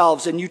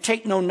ourselves and you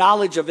take no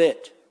knowledge of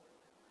it?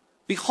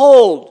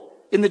 Behold,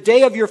 in the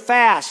day of your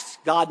fast,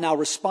 God now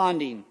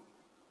responding,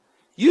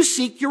 you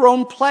seek your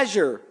own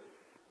pleasure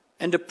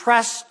and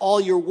oppress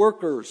all your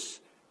workers.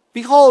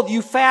 Behold,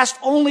 you fast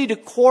only to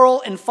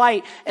quarrel and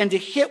fight and to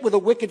hit with a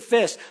wicked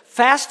fist.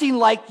 Fasting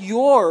like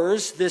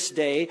yours this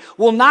day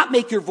will not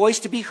make your voice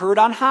to be heard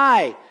on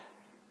high.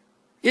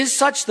 Is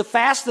such the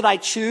fast that I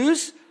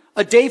choose?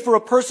 A day for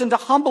a person to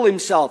humble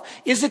himself?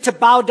 Is it to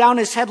bow down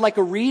his head like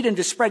a reed and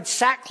to spread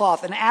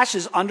sackcloth and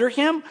ashes under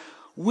him?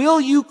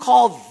 Will you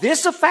call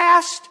this a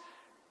fast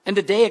and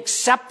a day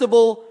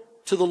acceptable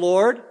to the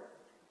Lord?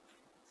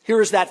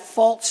 Here is that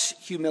false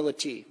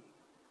humility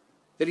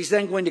that he's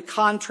then going to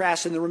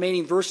contrast in the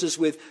remaining verses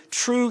with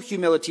true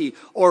humility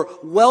or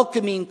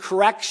welcoming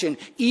correction,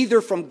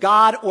 either from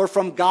God or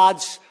from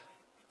God's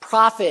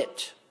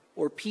prophet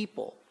or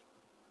people.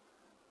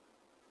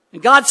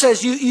 And God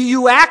says,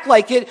 you act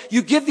like it,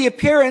 you give the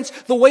appearance,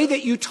 the way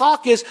that you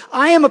talk is,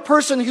 I am a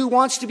person who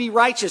wants to be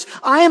righteous.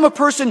 I am a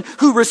person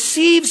who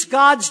receives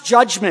God's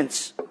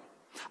judgments.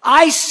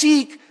 I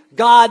seek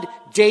God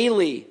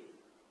daily.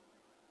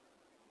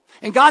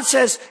 And God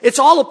says, it's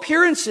all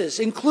appearances,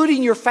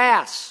 including your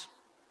fasts.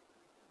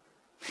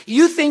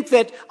 You think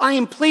that I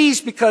am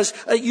pleased because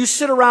you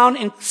sit around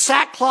in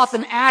sackcloth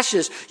and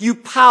ashes. You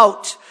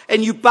pout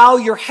and you bow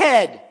your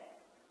head.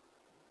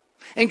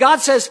 And God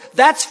says,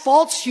 that's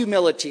false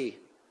humility.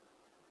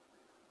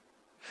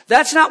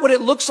 That's not what it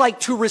looks like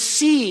to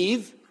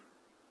receive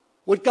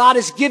what God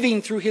is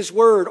giving through his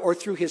word or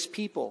through his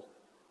people.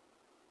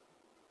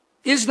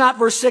 Is not,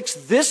 verse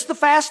 6, this the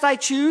fast I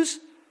choose?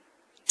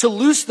 To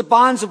loose the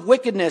bonds of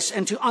wickedness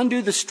and to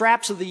undo the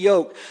straps of the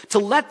yoke, to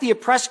let the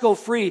oppressed go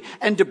free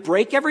and to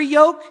break every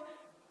yoke?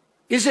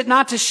 Is it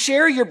not to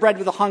share your bread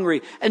with the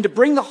hungry and to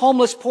bring the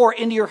homeless poor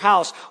into your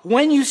house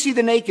when you see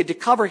the naked to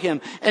cover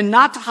him and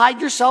not to hide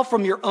yourself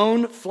from your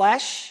own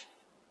flesh?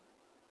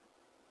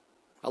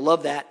 I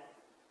love that.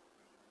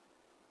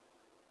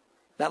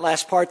 That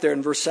last part there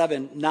in verse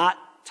 7, not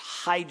to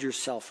hide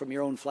yourself from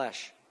your own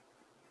flesh.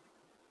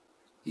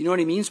 You know what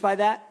he means by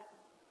that?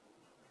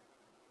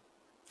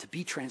 To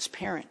be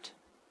transparent.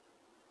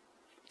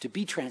 To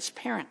be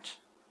transparent.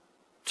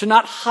 To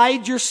not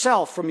hide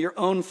yourself from your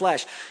own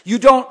flesh. You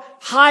don't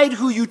hide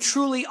who you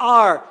truly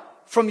are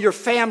from your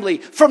family,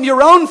 from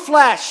your own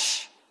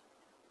flesh.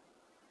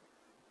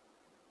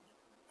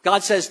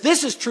 God says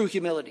this is true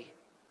humility.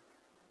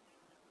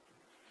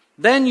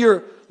 Then shall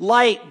your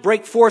light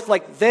break forth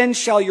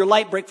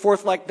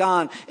like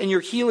dawn, and your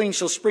healing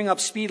shall spring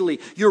up speedily.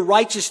 Your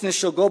righteousness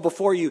shall go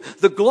before you.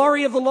 The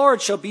glory of the Lord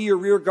shall be your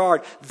rear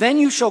guard. Then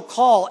you shall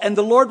call, and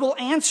the Lord will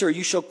answer.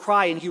 You shall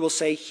cry, and he will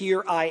say,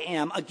 here I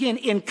am. Again,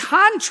 in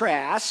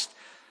contrast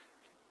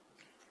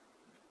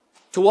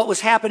to what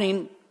was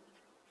happening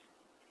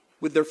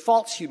with their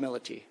false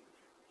humility.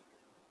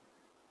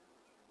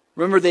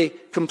 Remember, they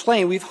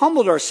complain, we've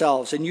humbled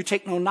ourselves, and you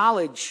take no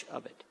knowledge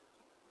of it.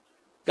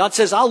 God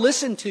says, I'll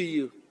listen to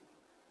you.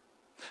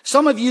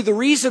 Some of you, the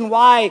reason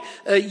why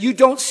you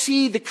don't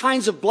see the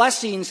kinds of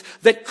blessings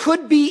that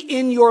could be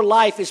in your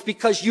life is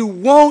because you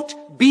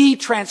won't be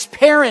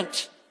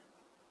transparent.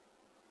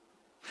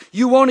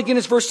 You won't, again,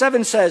 as verse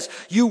 7 says,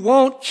 you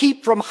won't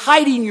keep from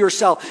hiding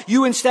yourself.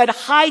 You instead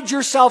hide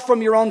yourself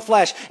from your own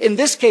flesh. In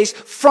this case,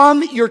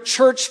 from your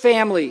church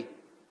family.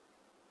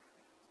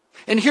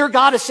 And here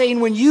God is saying,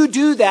 when you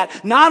do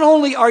that, not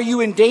only are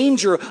you in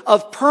danger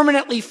of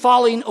permanently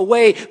falling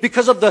away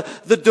because of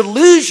the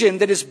delusion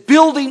that is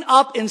building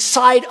up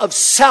inside of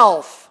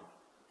self,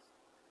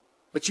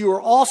 but you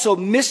are also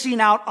missing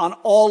out on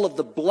all of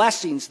the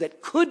blessings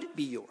that could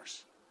be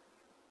yours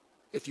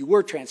if you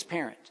were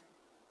transparent.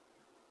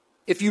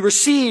 If you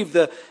receive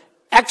the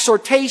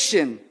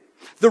exhortation,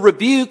 the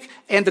rebuke,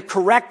 and the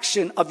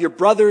correction of your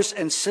brothers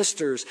and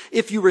sisters,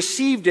 if you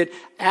received it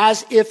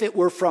as if it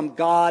were from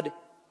God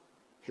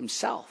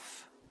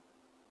himself.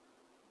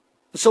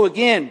 So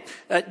again,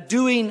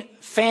 doing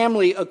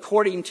family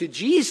according to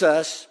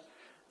Jesus,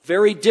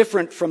 very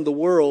different from the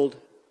world.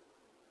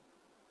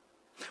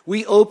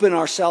 We open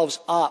ourselves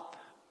up.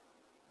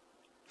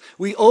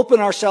 We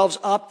open ourselves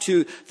up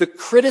to the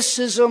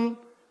criticism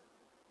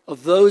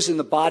of those in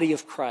the body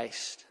of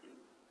Christ.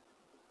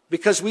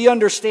 Because we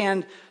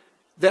understand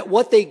that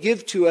what they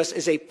give to us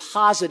is a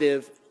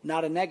positive,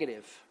 not a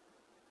negative.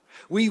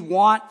 We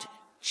want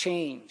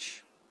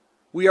change.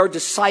 We are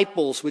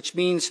disciples, which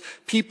means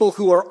people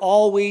who are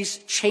always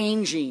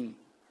changing.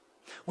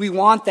 We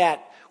want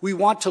that. We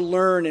want to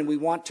learn and we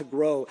want to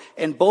grow.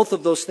 And both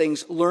of those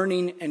things,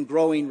 learning and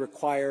growing,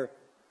 require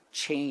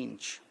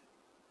change.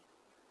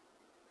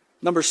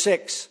 Number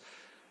 6,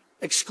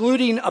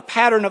 excluding a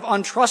pattern of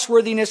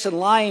untrustworthiness and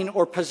lying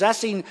or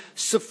possessing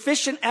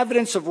sufficient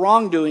evidence of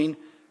wrongdoing,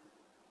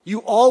 you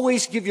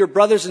always give your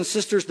brothers and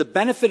sisters the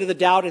benefit of the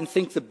doubt and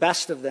think the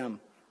best of them.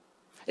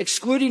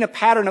 Excluding a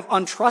pattern of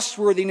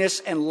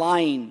untrustworthiness and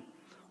lying,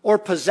 or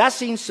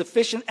possessing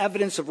sufficient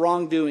evidence of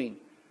wrongdoing.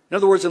 In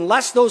other words,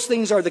 unless those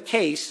things are the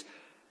case,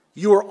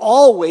 you are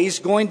always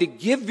going to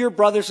give your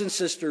brothers and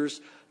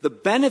sisters the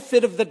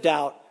benefit of the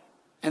doubt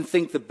and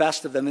think the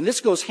best of them. And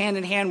this goes hand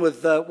in hand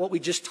with what we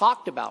just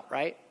talked about,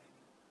 right?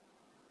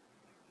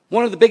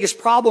 One of the biggest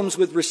problems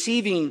with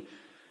receiving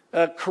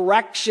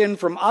correction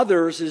from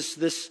others is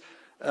this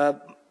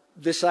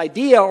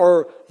idea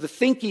or the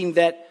thinking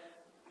that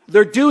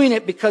they're doing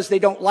it because they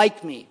don't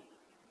like me.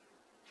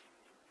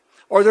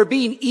 Or they're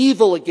being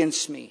evil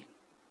against me.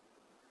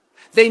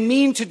 They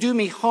mean to do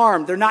me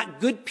harm. They're not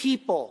good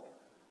people.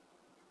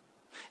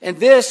 And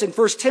this, in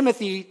 1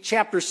 Timothy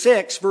chapter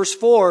 6, verse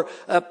 4,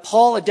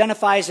 Paul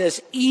identifies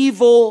as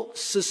evil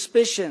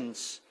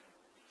suspicions.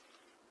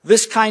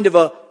 This kind of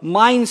a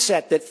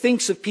mindset that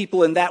thinks of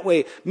people in that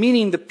way,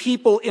 meaning the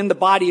people in the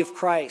body of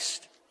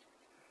Christ.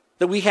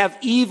 That we have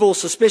evil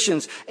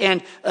suspicions.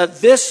 And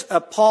this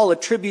Paul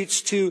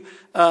attributes to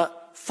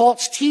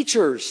false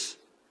teachers.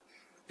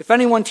 If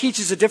anyone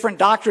teaches a different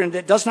doctrine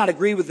that does not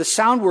agree with the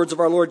sound words of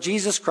our Lord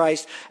Jesus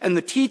Christ and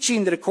the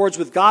teaching that accords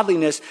with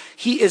godliness,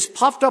 he is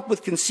puffed up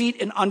with conceit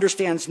and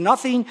understands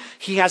nothing.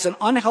 He has an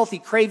unhealthy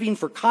craving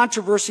for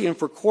controversy and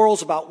for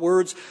quarrels about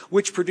words,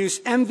 which produce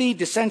envy,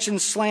 dissension,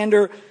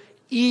 slander,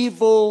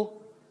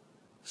 evil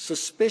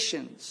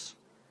suspicions.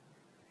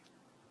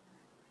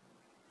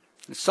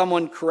 If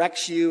someone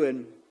corrects you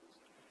and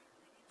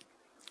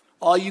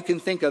all you can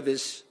think of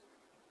is,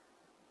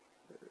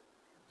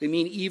 they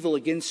mean evil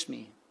against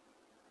me.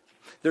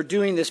 They're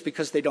doing this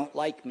because they don't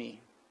like me.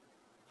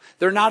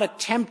 They're not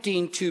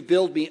attempting to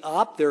build me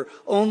up. They're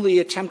only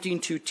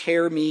attempting to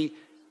tear me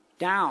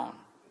down.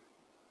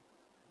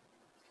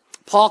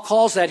 Paul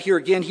calls that here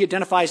again, he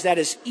identifies that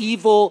as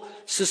evil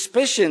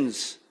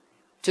suspicions.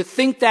 To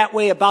think that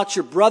way about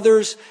your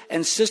brothers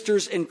and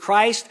sisters in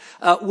Christ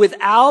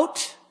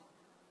without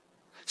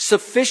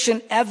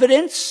sufficient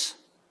evidence,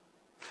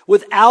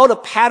 without a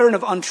pattern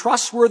of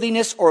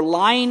untrustworthiness or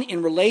lying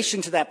in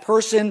relation to that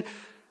person,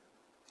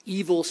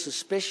 evil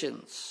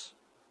suspicions.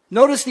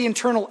 Notice the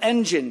internal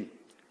engine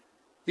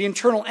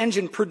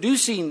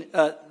producing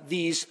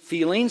these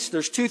feelings.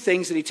 There's two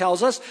things that he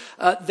tells us.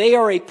 They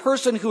are a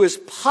person who is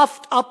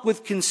puffed up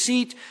with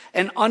conceit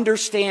and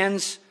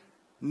understands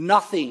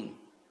nothing.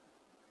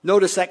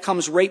 Notice that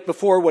comes right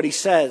before what he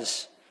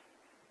says.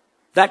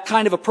 That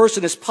kind of a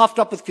person is puffed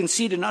up with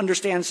conceit and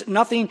understands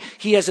nothing.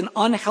 He has an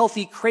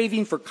unhealthy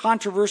craving for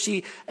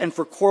controversy and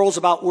for quarrels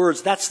about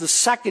words. That's the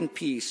second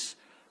piece,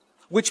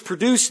 which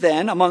produce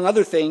then, among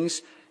other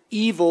things,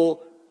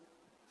 evil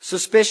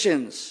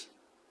suspicions.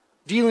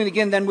 Dealing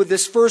again then with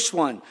this first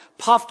one,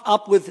 puffed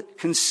up with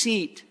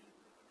conceit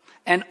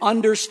and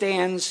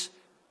understands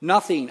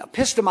nothing.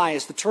 Epistemai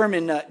is the term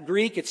in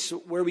Greek. It's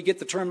where we get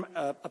the term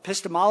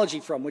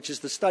epistemology from, which is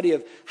the study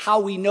of how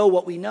we know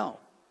what we know.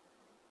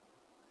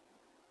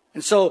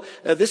 And so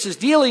this is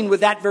dealing with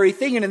that very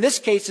thing. And in this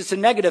case, it's a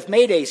negative,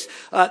 medes.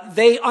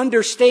 They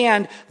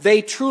understand,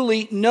 they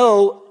truly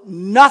know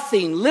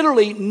nothing,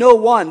 literally no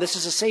one. This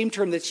is the same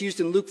term that's used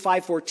in Luke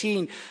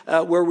 5:14,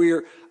 where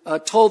we're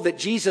told that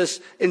Jesus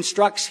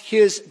instructs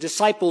his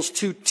disciples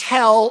to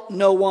tell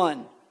no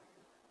one.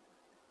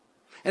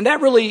 And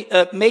that really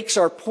makes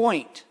our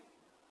point.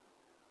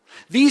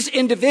 These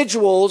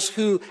individuals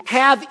who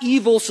have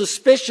evil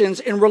suspicions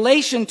in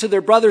relation to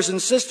their brothers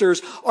and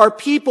sisters are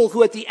people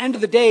who at the end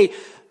of the day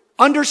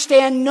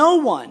understand no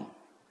one.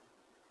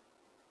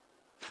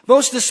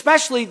 Most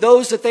especially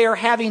those that they are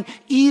having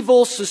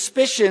evil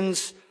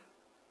suspicions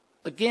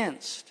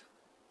against.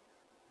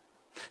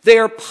 They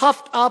are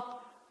puffed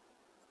up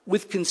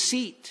with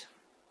conceit.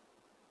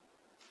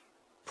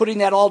 Putting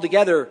that all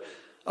together,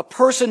 a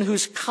person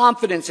whose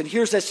confidence, and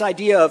here's this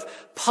idea of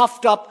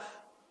puffed up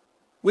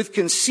with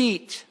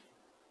conceit,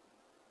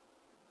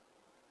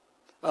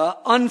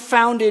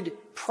 unfounded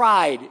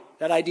pride,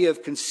 that idea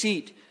of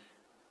conceit,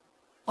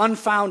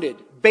 unfounded,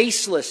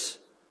 baseless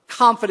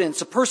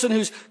confidence, a person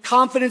whose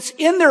confidence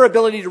in their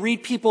ability to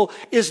read people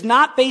is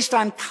not based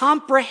on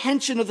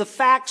comprehension of the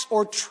facts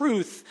or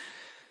truth.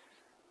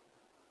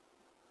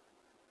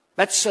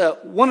 That's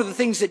one of the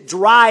things that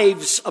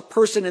drives a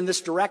person in this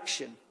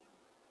direction,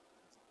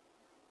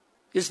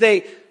 is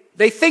they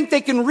think they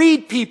can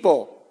read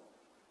people.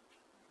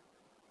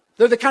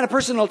 They're the kind of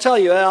person who'll tell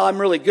you, well,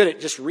 I'm really good at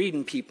just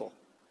reading people.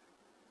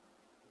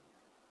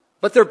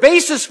 But their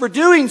basis for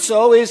doing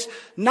so is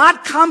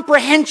not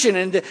comprehension,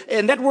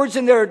 and that word's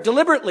in there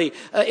deliberately.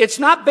 It's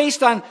not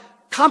based on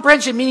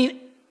comprehension, meaning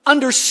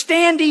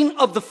understanding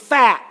of the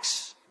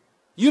facts.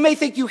 You may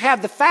think you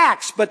have the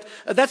facts, but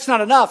that's not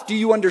enough. Do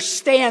you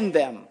understand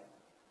them?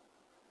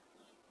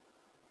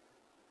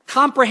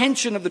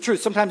 Comprehension of the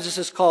truth. Sometimes this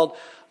is called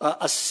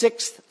a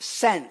sixth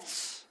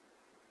sense.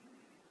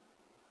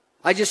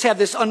 I just have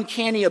this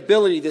uncanny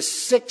ability, this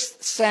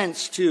sixth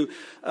sense to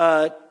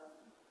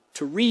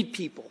read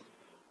people.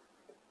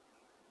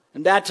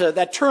 And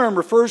that term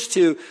refers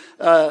to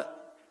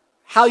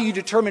how you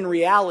determine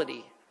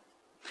reality.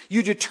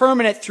 You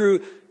determine it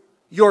through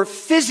your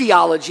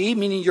physiology,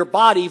 meaning your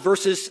body,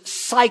 versus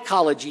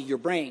psychology, your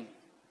brain.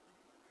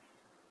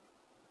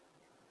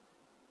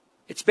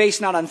 It's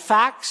based not on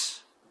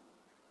facts,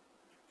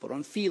 but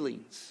on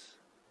feelings.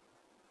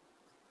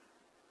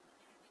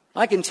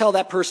 I can tell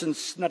that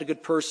person's not a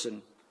good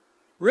person.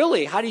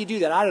 Really? How do you do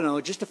that? I don't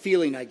know. Just a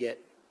feeling I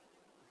get.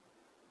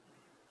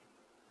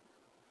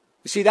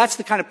 You see, that's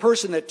the kind of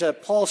person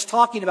that Paul's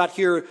talking about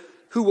here,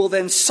 who will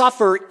then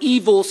suffer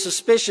evil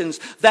suspicions.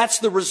 That's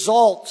the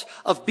result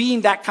of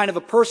being that kind of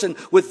a person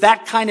with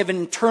that kind of an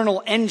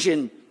internal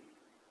engine.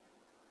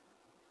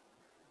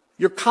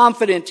 You're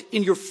confident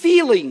in your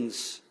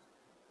feelings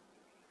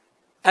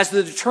as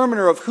the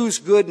determiner of who's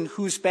good and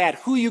who's bad,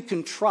 who you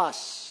can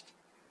trust.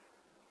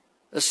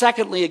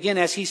 Secondly, again,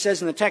 as he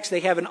says in the text,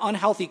 they have an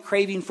unhealthy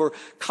craving for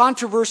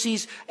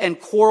controversies and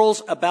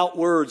quarrels about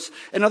words.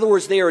 In other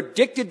words, they are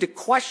addicted to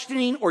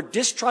questioning or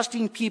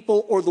distrusting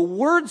people or the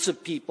words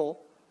of people.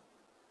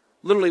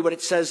 Literally what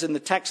it says in the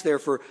text there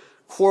for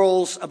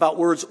quarrels about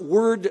words,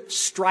 word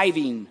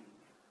striving.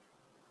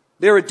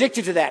 They're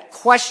addicted to that,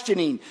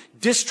 questioning,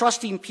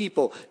 distrusting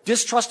people,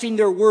 distrusting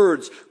their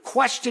words,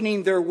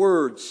 questioning their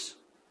words.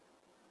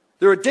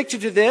 They're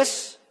addicted to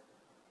this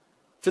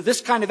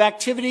kind of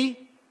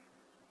activity,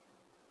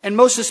 and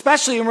most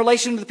especially in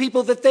relation to the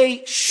people that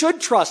they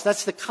should trust.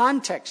 That's the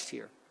context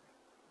here.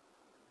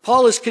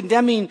 Paul is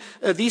condemning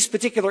these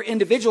particular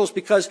individuals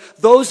because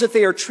those that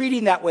they are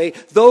treating that way,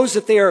 those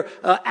that they are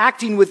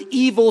acting with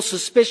evil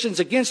suspicions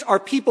against, are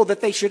people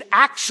that they should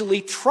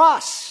actually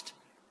trust.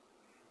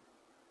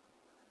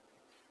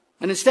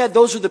 And instead,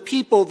 those are the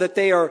people that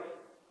they are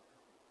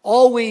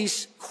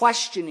always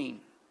questioning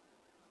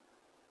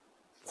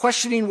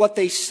what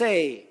they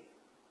say.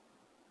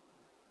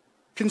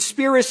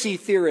 Conspiracy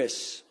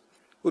theorists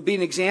would be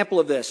an example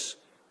of this.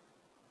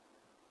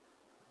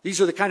 These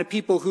are the kind of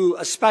people who,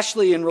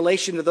 especially in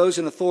relation to those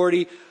in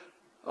authority,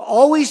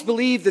 always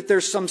believe that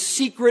there's some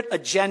secret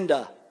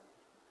agenda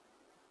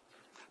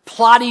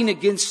plotting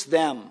against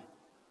them.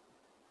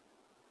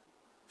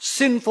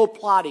 Sinful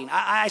plotting.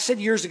 I said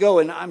years ago,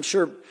 and I'm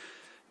sure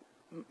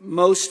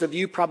most of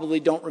you probably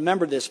don't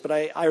remember this, but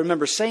I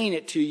remember saying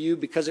it to you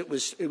because it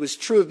was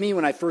true of me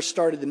when I first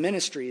started the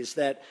ministry, is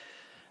that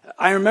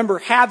I remember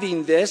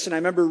having this, and I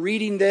remember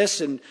reading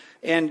this, and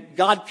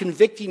God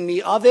convicting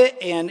me of it,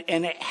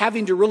 and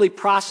having to really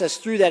process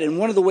through that. And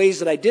one of the ways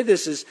that I did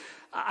this is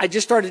I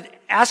just started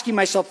asking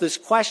myself this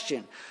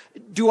question.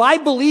 Do I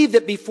believe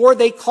that before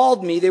they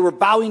called me, they were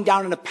bowing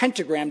down in a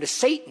pentagram to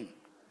Satan?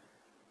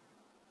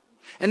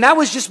 And that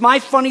was just my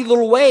funny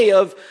little way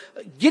of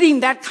getting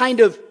that kind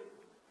of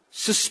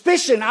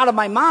suspicion out of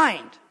my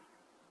mind.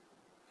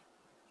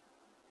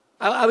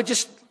 I would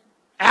just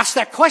ask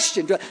that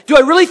question. Do I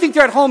really think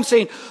they're at home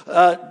saying,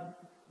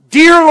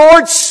 "Dear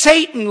Lord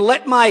Satan,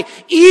 let my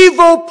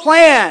evil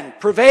plan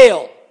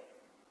prevail.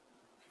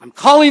 I'm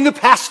calling the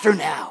pastor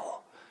now."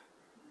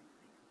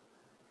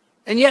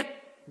 And yet,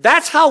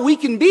 that's how we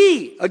can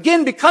be.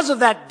 Again, because of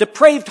that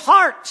depraved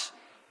heart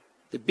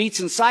that beats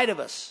inside of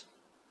us.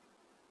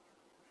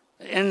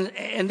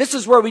 And this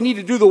is where we need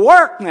to do the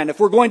work, man, if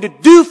we're going to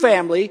do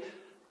family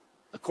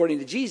according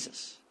to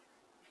Jesus.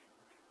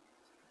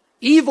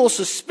 Evil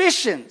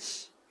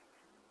suspicions.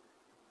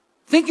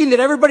 Thinking that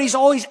everybody's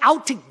always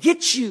out to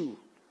get you.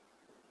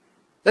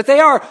 That they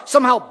are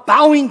somehow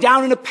bowing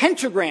down in a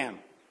pentagram.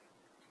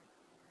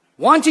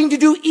 Wanting to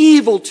do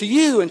evil to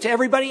you and to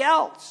everybody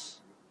else.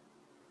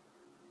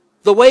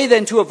 The way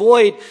then to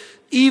avoid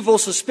evil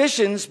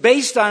suspicions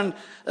based on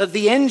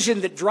the engine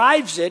that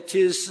drives it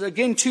is,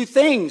 again, two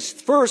things.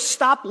 First,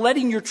 stop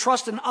letting your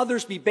trust in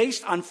others be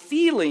based on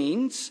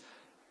feelings.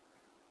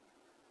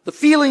 The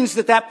feelings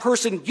that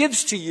person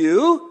gives to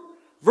you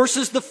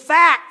versus the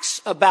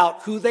facts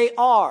about who they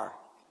are.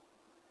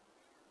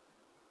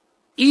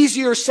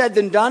 Easier said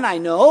than done, I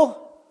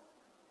know.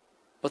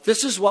 But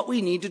this is what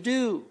we need to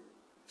do.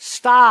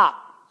 Stop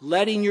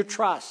letting your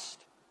trust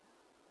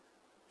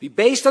be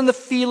based on the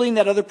feeling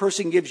that other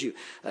person gives you.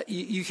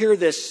 You hear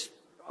this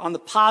on the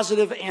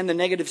positive and the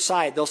negative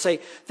side. They'll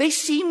say, they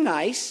seem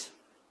nice.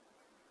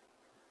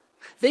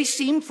 They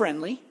seem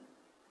friendly.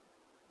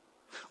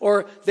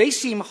 Or they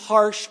seem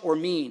harsh or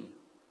mean.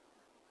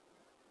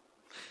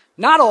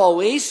 Not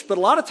always, but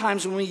a lot of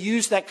times when we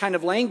use that kind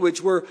of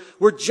language, we're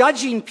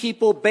judging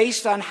people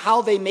based on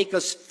how they make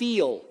us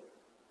feel.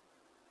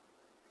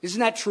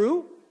 Isn't that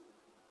true?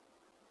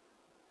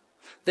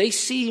 They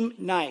seem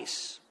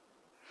nice.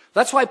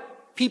 That's why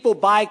people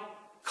buy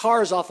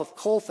cars off of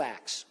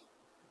Colfax.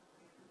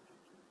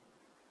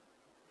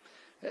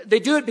 They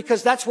do it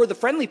because that's where the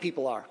friendly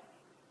people are.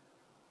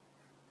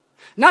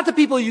 Not the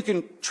people you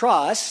can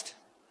trust,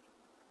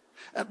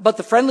 but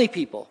the friendly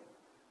people.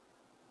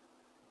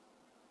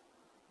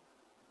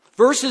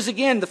 Versus,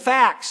 again, the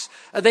facts.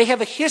 They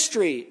have a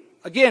history,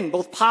 again,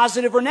 both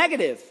positive or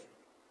negative.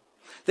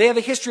 They have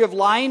a history of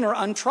lying or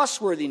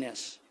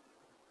untrustworthiness.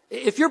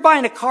 If you're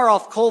buying a car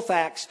off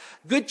Colfax,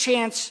 good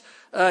chance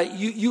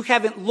you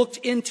haven't looked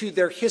into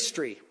their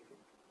history.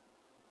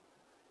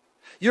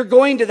 You're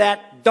going to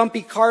that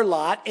dumpy car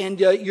lot and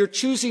you're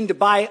choosing to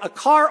buy a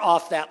car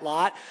off that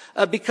lot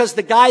because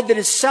the guy that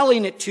is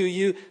selling it to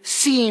you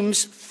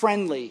seems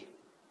friendly.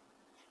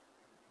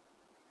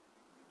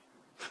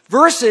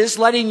 Versus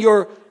letting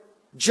your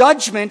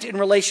judgment in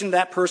relation to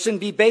that person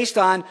be based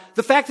on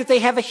the fact that they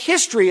have a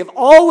history of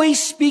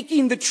always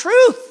speaking the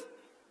truth.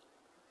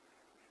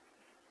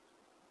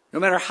 No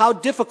matter how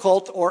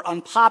difficult or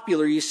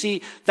unpopular, you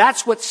see,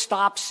 that's what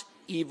stops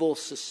evil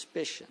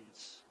suspicions.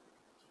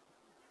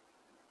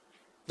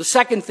 The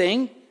second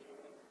thing,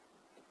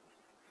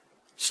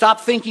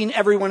 stop thinking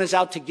everyone is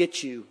out to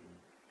get you.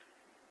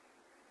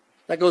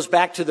 That goes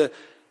back to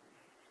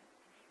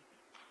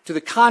to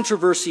the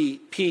controversy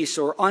piece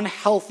or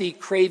unhealthy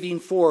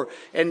craving for.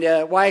 And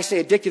why I say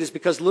addicted is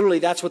because literally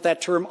that's what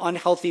that term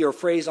unhealthy or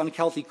phrase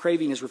unhealthy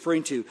craving is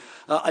referring to.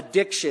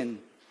 Addiction.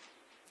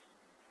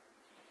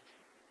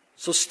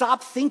 So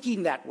stop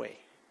thinking that way.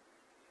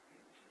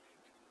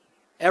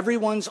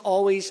 Everyone's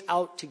always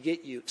out to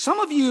get you. Some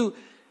of you,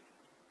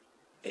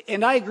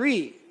 and I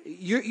agree,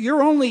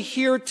 you're only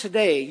here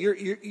today.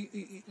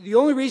 The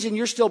only reason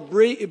you're still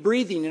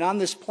breathing and on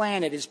this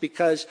planet is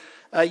because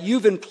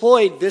you've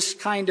employed this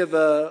kind of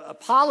a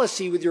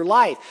policy with your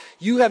life.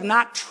 You have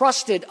not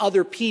trusted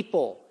other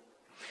people.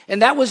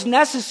 And that was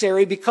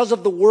necessary because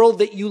of the world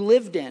that you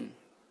lived in.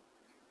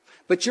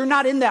 But you're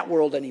not in that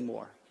world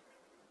anymore.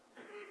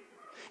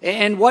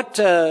 And what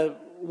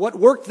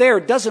worked there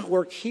doesn't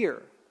work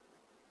here.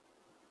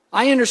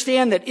 I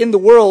understand that in the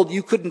world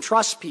you couldn't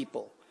trust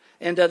people.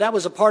 And that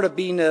was a part of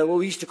being what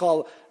we used to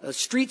call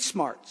street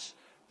smarts.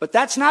 But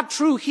that's not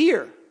true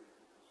here.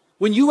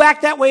 When you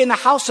act that way in the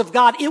house of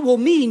God, it will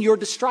mean your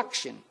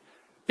destruction.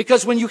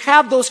 Because when you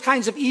have those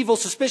kinds of evil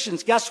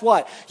suspicions, guess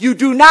what? You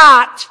do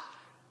not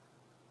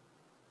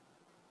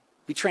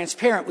be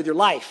transparent with your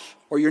life,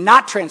 or you're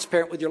not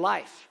transparent with your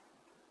life.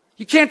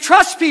 You can't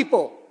trust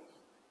people.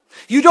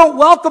 You don't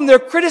welcome their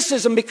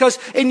criticism because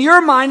in your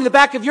mind, in the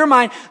back of your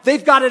mind,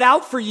 they've got it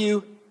out for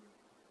you.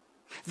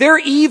 They're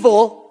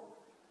evil.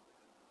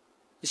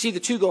 You see,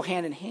 the two go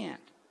hand in hand.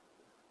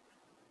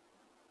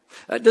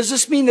 Does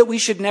this mean that we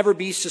should never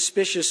be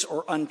suspicious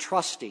or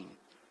untrusting?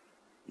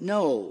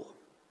 No.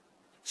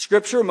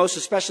 Scripture, most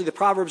especially the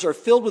Proverbs, are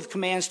filled with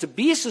commands to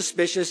be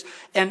suspicious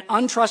and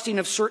untrusting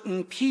of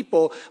certain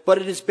people, but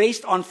it is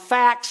based on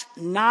facts,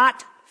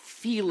 not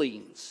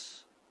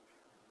feelings.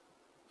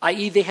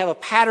 I.e., they have a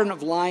pattern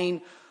of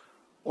lying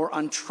or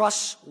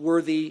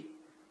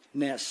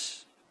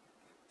untrustworthiness.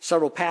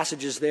 Several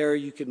passages there.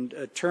 You can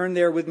turn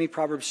there with me,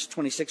 Proverbs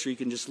 26, or you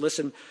can just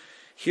listen.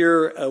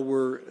 Here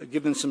we're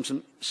given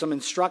some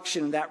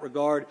instruction in that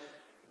regard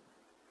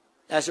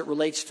as it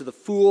relates to the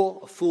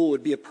fool. A fool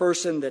would be a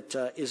person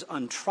that is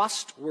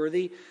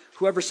untrustworthy.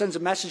 Whoever sends a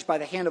message by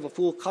the hand of a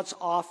fool cuts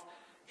off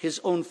his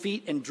own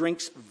feet and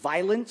drinks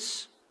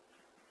violence.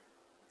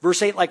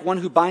 Verse 8, like one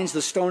who binds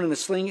the stone in a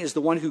sling is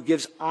the one who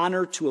gives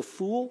honor to a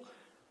fool.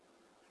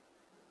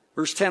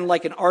 Verse 10,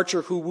 like an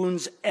archer who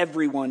wounds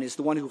everyone is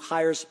the one who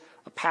hires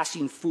a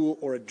passing fool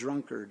or a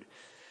drunkard.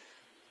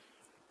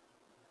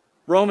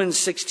 Romans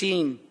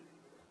 16,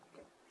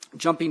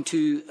 jumping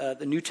to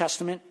the New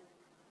Testament.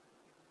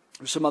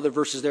 There's some other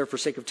verses there for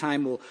sake of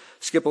time. We'll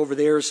skip over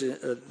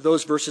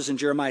those verses in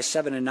Jeremiah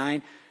 7 and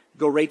 9.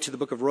 Go right to the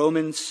book of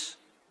Romans.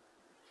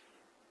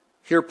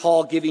 Here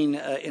Paul giving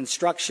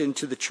instruction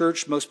to the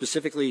church, most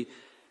specifically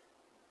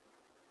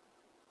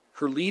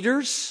her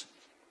leaders.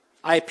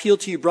 I appeal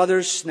to you,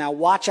 brothers, now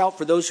watch out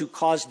for those who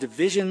cause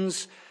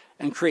divisions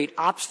and create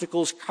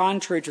obstacles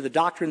contrary to the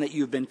doctrine that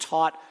you have been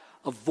taught.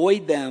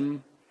 Avoid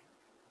them.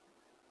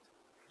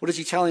 What is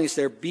he telling us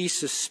there? Be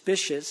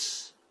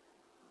suspicious.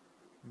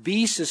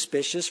 Be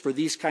suspicious for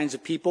these kinds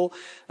of people,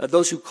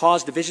 those who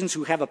cause divisions,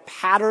 who have a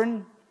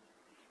pattern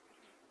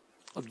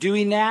of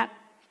doing that.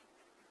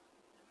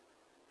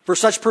 For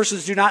such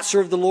persons do not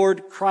serve the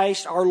Lord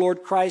Christ, our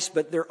Lord Christ,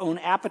 but their own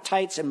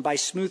appetites, and by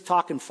smooth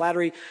talk and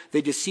flattery,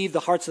 they deceive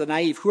the hearts of the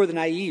naive. Who are the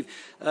naive?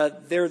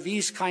 They're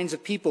these kinds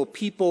of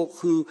people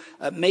who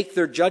make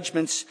their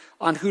judgments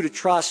on who to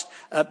trust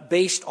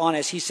based on,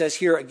 as he says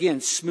here, again,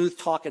 smooth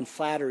talk and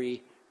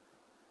flattery.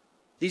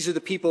 These are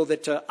the people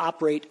that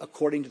operate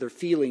according to their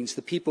feelings,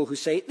 the people who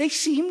say, they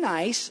seem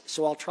nice,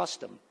 so I'll trust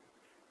them.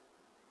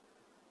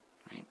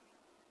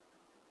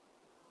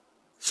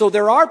 So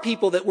there are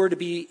people that we're to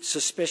be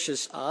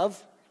suspicious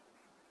of.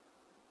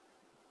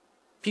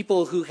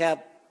 People who have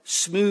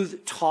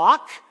smooth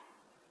talk,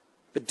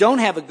 but don't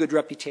have a good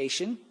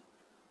reputation.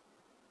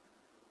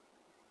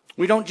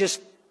 We don't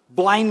just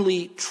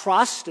blindly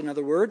trust, in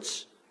other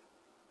words.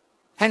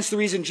 Hence the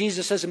reason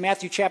Jesus says in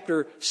Matthew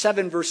chapter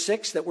 7, verse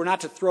 6, that we're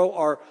not to throw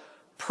our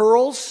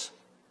pearls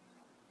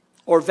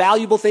or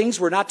valuable things.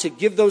 We're not to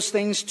give those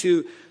things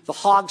to the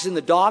hogs and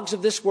the dogs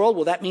of this world.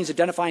 Well, that means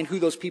identifying who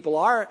those people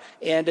are.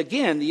 And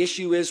again, the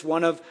issue is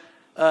one of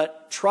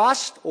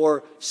trust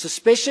or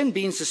suspicion,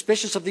 being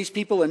suspicious of these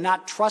people and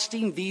not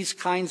trusting these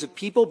kinds of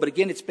people. But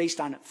again, it's based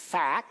on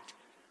fact,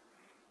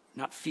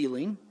 not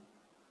feeling.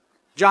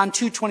 John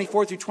 2,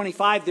 24 through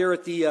 25, there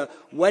at the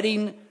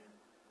wedding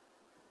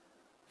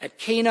at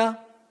Cana,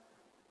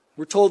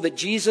 we're told that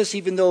Jesus,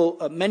 even though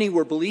many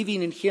were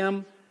believing in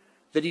him,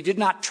 that he did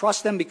not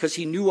trust them because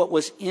he knew what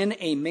was in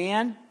a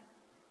man.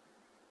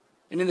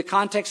 And in the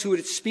context, who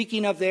it's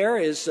speaking of there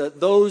is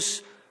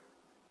those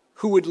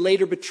who would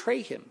later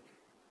betray him.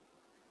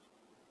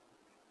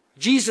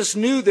 Jesus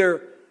knew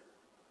their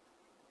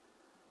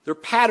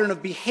pattern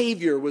of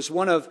behavior was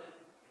one of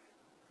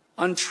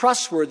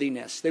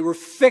untrustworthiness. They were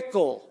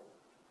fickle.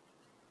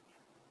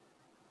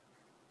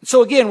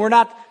 So again, we're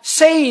not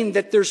saying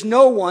that there's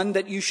no one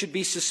that you should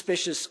be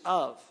suspicious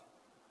of.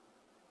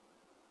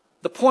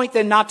 The point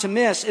then not to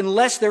miss,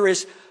 unless there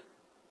is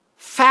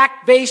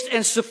fact-based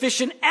and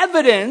sufficient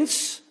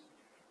evidence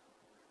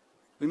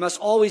We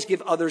must always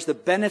give others the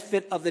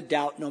benefit of the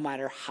doubt, no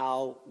matter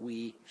how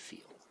we feel.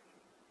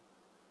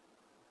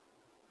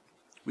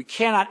 We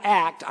cannot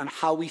act on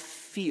how we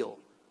feel.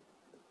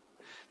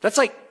 That's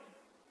like,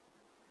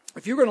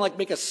 if you're going to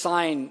make a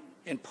sign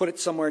and put it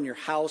somewhere in your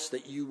house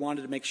that you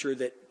wanted to make sure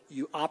that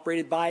you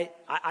operated by,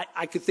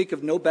 I could think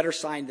of no better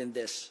sign than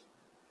this.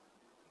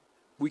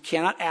 We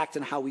cannot act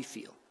on how we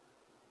feel.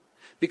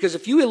 Because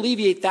if you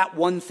alleviate that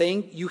one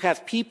thing, you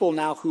have people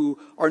now who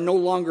are no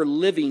longer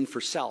living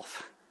for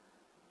self.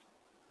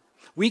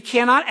 We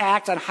cannot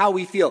act on how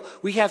we feel.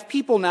 We have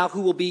people now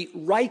who will be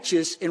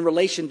righteous in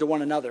relation to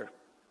one another.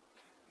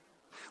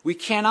 We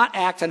cannot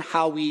act on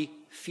how we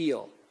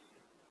feel.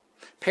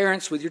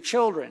 Parents with your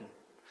children,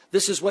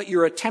 this is what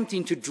you're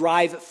attempting to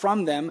drive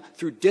from them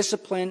through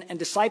discipline and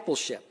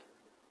discipleship.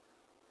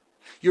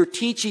 You're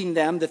teaching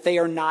them that they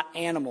are not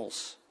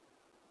animals.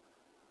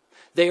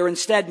 They are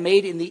instead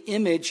made in the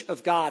image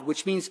of God,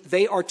 which means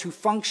they are to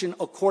function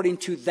according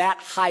to that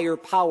higher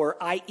power,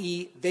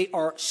 i.e., they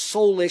are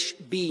soulish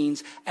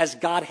beings as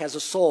God has a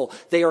soul.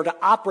 They are to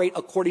operate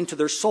according to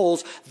their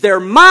souls, their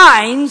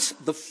minds,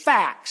 the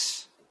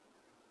facts,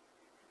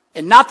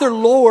 and not their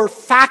lower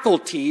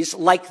faculties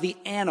like the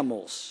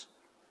animals,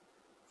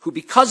 who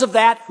because of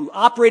that, who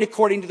operate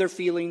according to their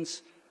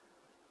feelings,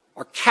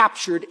 are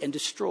captured and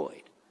destroyed.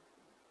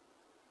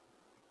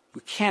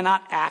 We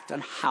cannot act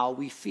on how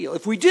we feel.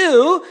 If we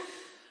do,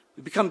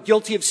 we become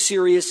guilty of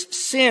serious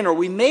sin, or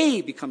we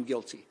may become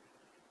guilty.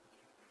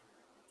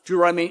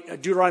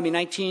 Deuteronomy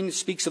 19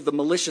 speaks of the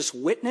malicious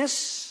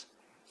witness,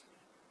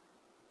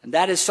 and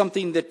that is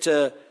something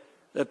that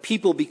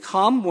people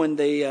become when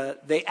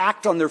they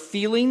act on their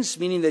feelings,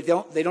 meaning they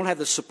don't have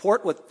the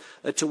support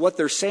to what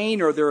they're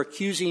saying, or they're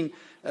accusing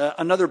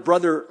another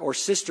brother or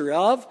sister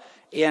of.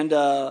 And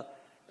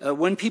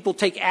when people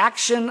take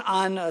action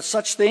on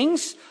such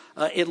things,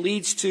 it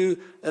leads to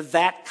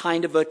that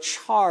kind of a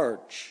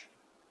charge.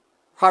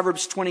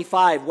 Proverbs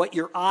 25, what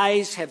your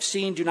eyes have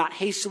seen, do not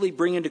hastily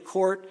bring into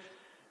court.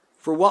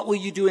 For what will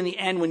you do in the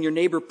end when your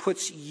neighbor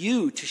puts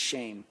you to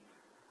shame?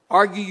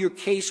 Argue your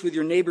case with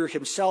your neighbor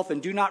himself,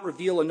 and do not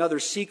reveal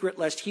another's secret,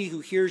 lest he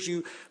who hears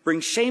you bring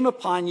shame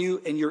upon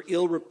you, and your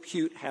ill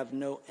repute have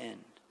no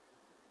end.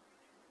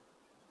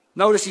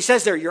 Notice he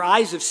says there, your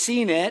eyes have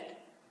seen it,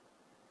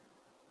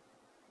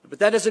 but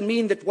that doesn't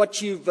mean that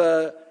what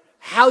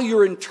how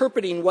you're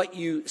interpreting what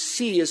you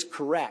see is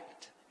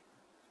correct.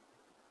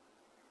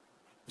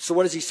 So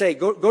what does he say?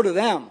 Go to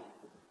them.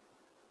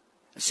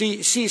 See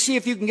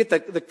if you can get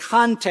the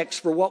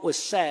context for what was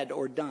said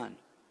or done,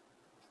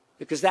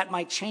 because that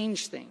might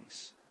change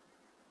things.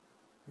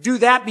 Do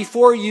that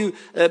before you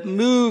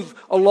move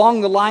along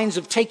the lines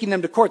of taking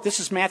them to court. This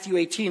is Matthew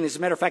 18. As a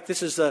matter of fact,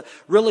 this is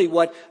really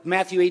what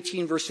Matthew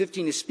 18 verse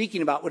 15 is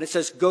speaking about when it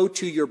says, go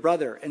to your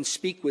brother and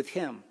speak with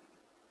him.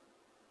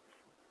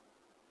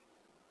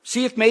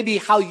 See if maybe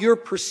how you're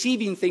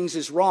perceiving things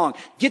is wrong.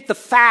 Get the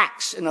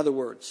facts, in other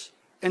words,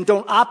 and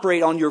don't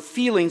operate on your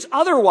feelings.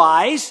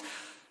 Otherwise,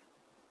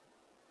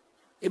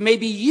 it may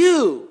be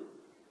you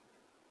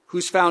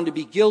who's found to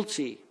be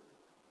guilty.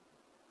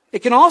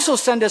 It can also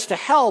send us to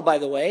hell, by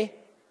the way,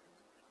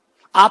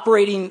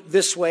 operating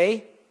this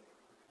way,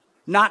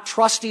 not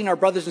trusting our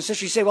brothers and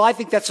sisters. You say, well, I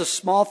think that's a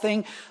small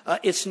thing.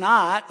 It's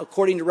not,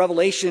 according to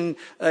Revelation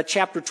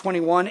chapter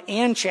 21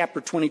 and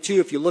chapter 22.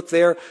 If you look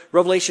there,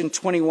 Revelation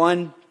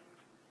 21,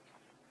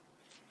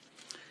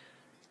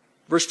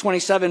 verse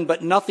 27,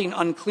 but nothing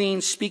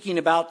unclean, speaking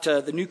about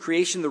the new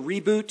creation, the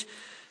reboot,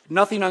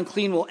 nothing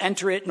unclean will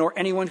enter it, nor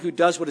anyone who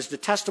does what is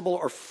detestable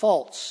or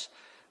false,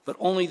 but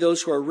only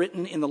those who are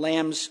written in the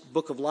Lamb's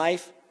book of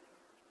life.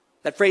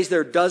 That phrase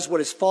there, does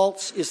what is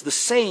false, is the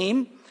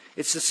same.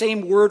 It's the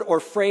same word or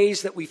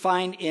phrase that we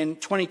find in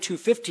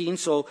 22:15.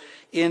 So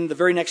in the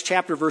very next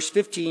chapter, verse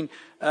 15,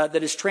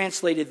 that is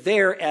translated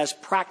there as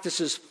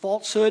practices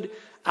falsehood.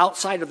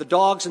 Outside of the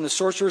dogs and the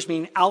sorcerers,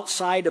 meaning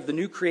outside of the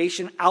new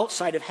creation,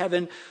 outside of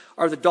heaven,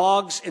 are the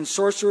dogs and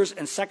sorcerers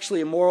and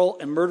sexually immoral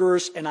and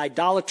murderers and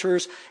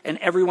idolaters and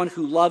everyone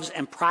who loves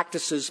and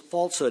practices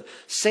falsehood.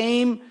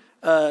 Same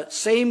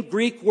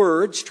Greek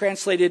words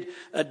translated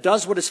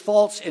does what is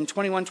false in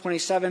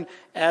 21:27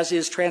 as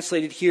is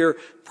translated here,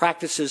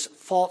 practices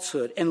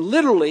falsehood. And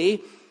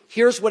literally,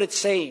 here's what it's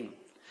saying.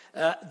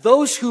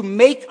 Those who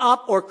make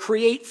up or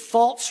create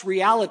false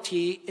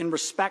realities in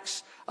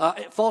respect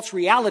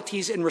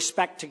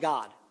to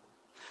God.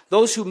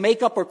 Those who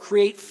make up or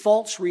create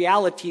false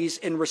realities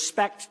in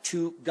respect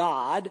to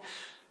God,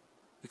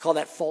 we call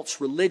that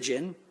false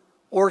religion,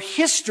 or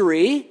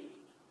history,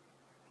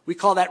 we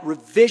call that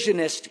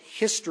revisionist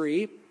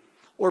history,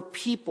 or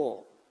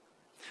people.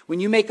 When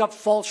you make up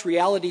false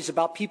realities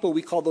about people,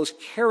 we call those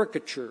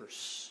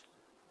caricatures.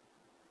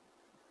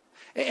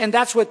 And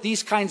that's what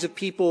these kinds of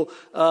people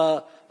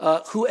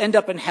who end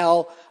up in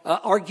hell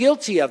are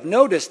guilty of.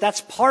 Notice,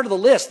 that's part of the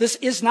list. This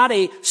is not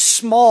a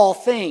small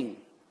thing.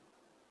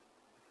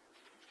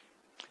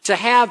 To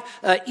have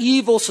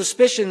evil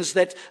suspicions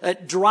that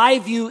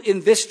drive you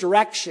in this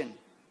direction,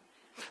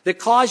 that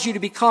cause you to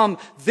become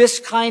this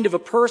kind of a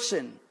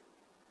person.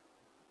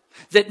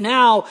 That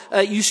now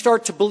you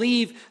start to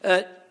believe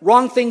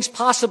wrong things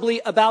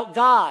possibly about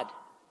God.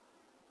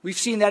 We've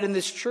seen that in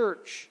this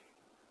church.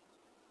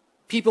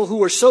 People who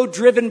were so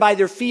driven by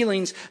their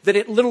feelings that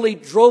it literally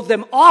drove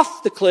them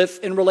off the cliff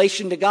in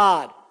relation to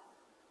God.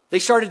 They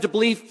started to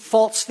believe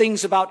false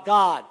things about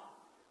God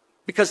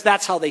because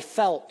that's how they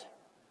felt.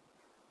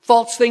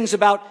 False things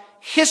about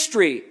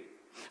history.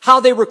 How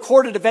they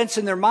recorded events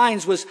in their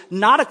minds was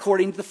not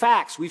according to the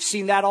facts. We've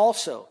seen that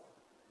also.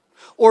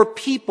 Or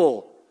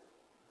people.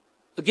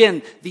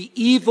 Again, the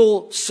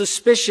evil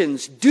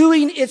suspicions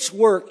doing its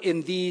work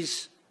in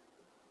these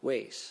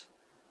ways.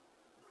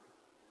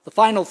 The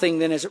final thing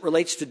then, as it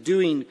relates to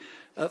doing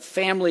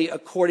family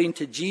according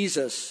to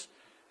Jesus,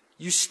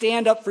 you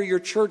stand up for your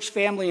church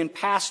family and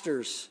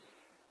pastors.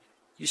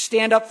 You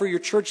stand up for your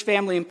church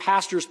family and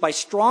pastors by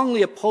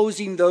strongly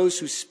opposing those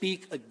who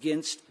speak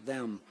against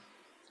them.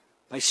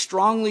 By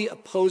strongly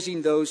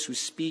opposing those who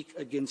speak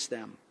against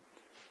them.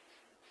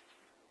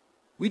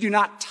 We do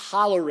not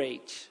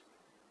tolerate,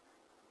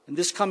 and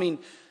this coming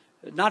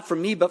not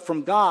from me but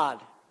from God,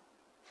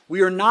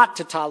 we are not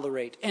to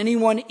tolerate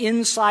anyone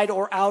inside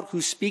or out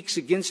who speaks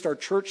against our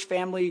church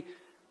family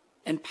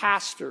and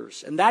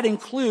pastors. And that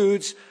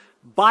includes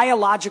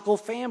biological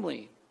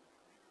family.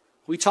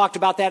 We talked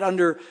about that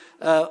under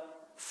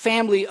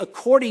family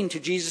according to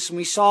Jesus, and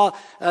we saw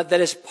that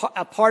as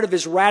a part of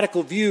his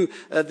radical view,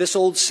 this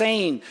old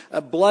saying,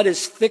 blood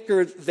is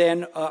thicker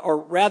than, or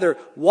rather,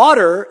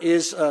 water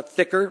is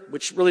thicker,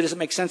 which really doesn't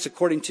make sense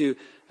according to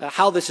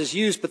how this is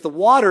used, but the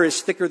water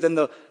is thicker than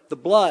the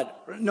blood.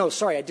 No,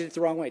 sorry, I did it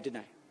the wrong way, didn't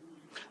I?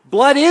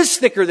 Blood is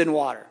thicker than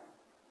water,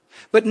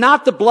 but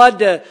not the blood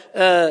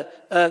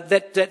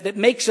that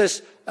makes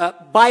us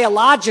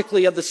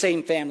biologically of the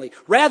same family.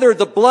 Rather,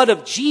 the blood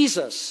of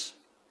Jesus.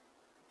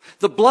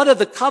 The blood of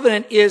the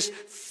covenant is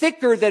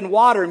thicker than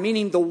water,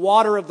 meaning the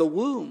water of the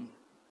womb.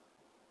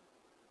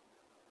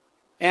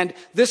 And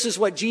this is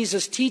what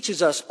Jesus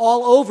teaches us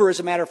all over,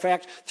 as a matter of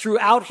fact,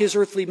 throughout his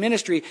earthly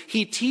ministry.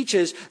 He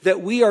teaches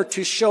that we are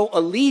to show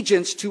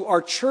allegiance to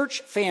our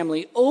church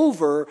family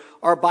over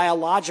our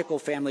biological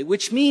family,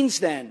 which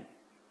means then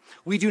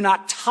we do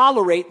not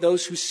tolerate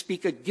those who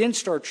speak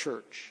against our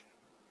church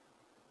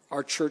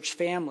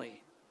family.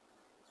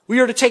 We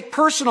are to take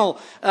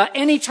personal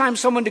anytime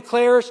someone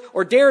declares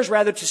or dares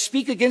rather to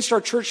speak against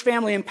our church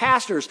family and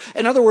pastors.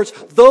 In other words,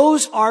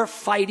 those are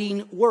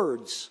fighting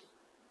words.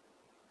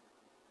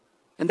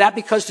 And that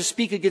because to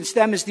speak against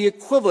them is the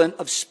equivalent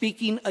of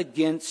speaking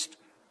against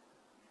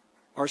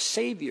our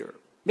Savior.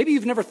 Maybe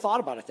you've never thought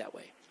about it that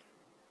way.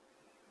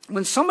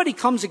 When somebody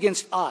comes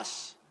against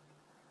us,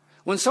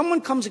 when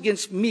someone comes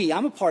against me,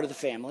 I'm a part of the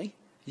family,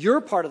 you're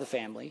a part of the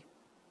family,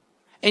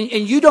 and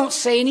you don't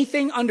say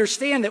anything,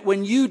 understand that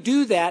when you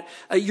do that,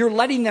 you're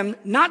letting them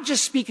not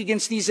just speak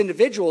against these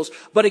individuals,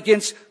 but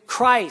against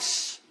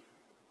Christ,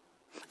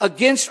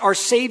 against our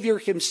Savior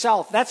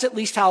himself. That's at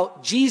least how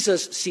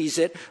Jesus sees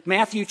it.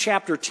 Matthew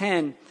chapter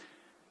 10.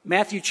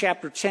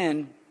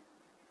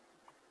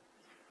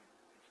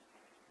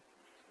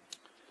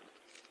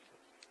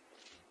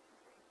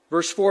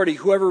 Verse 40,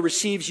 whoever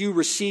receives you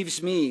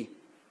receives me.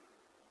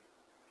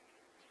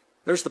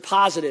 There's the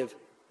positive,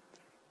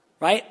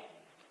 right?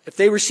 If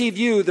they receive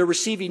you, they're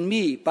receiving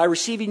me. By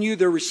receiving you,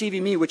 they're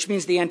receiving me, which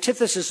means the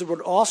antithesis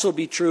would also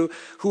be true.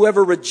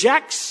 Whoever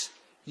rejects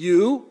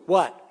you,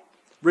 what?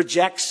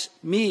 Rejects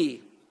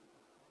me.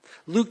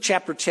 Luke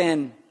chapter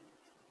 10,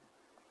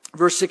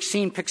 verse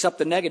 16 picks up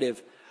the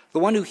negative. The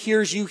one who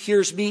hears you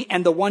hears me,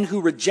 and the one who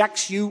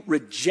rejects you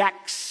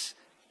rejects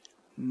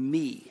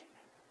me.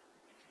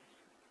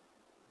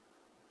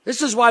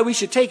 This is why we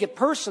should take it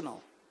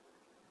personal.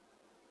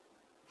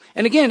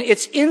 And again,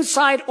 it's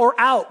inside or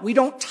out. We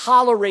don't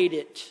tolerate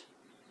it.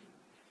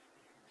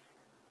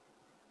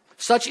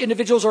 Such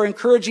individuals are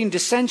encouraging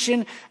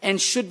dissension and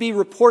should be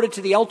reported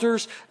to the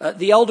elders.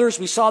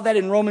 We saw that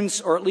in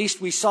Romans, or at least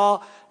we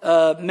saw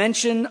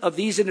mention of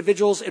these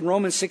individuals in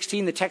Romans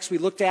 16, the text we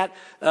looked at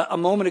a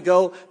moment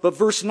ago. But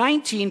verse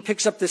 19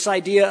 picks up this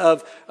idea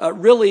of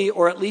really,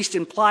 or at least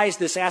implies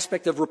this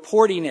aspect of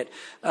reporting it.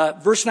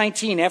 Verse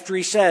 19, after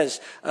he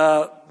says,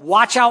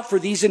 watch out for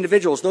these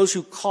individuals, those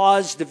who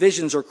cause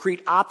divisions or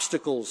create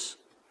obstacles.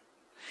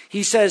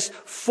 He says,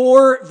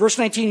 for, verse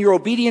 19, your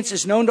obedience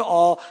is known to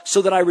all,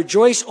 so that I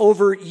rejoice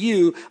over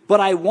you, but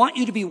I want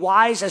you to be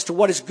wise as to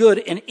what is good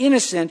and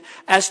innocent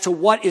as to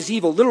what is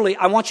evil. Literally,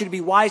 I want you to be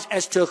wise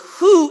as to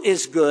who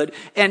is good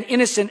and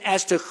innocent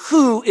as to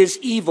who is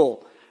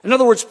evil. In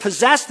other words,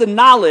 possess the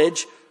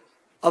knowledge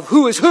of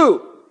who is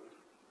who.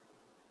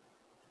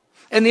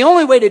 And the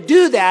only way to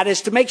do that is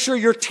to make sure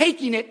you're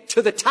taking it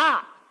to the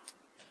top.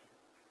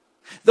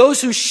 Those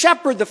who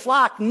shepherd the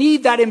flock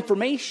need that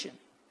information.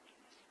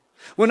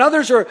 When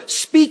others are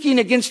speaking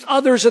against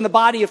others in the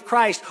body of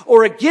Christ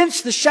or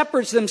against the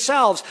shepherds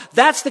themselves,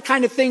 that's the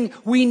kind of thing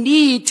we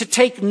need to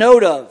take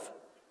note of,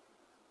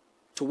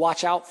 to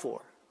watch out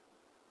for.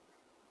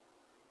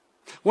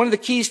 One of the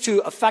keys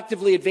to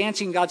effectively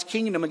advancing God's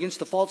kingdom against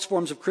the false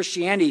forms of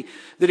Christianity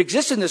that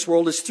exist in this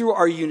world is through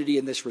our unity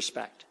in this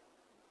respect.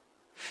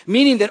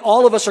 meaning that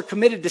all of us are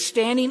committed to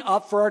standing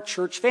up for our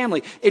church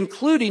family,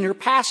 including her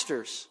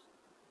pastors.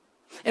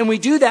 And we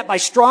do that by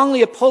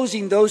strongly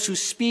opposing those who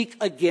speak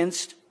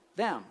against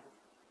them.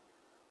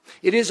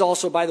 It is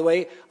also, by the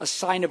way, a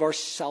sign of our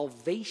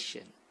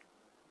salvation.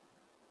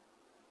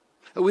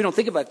 We don't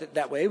think about it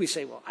that way. We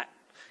say, well,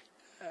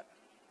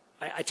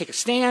 I take a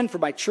stand for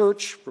my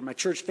church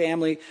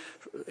family,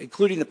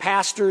 including the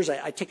pastors.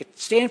 I take a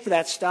stand for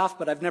that stuff,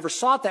 but I've never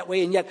saw it that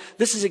way. And yet,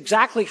 this is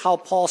exactly how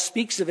Paul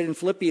speaks of it in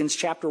Philippians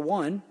chapter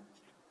 1.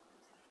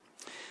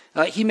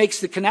 He makes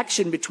the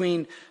connection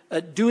between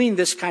doing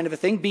this kind of a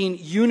thing, being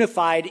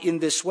unified in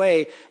this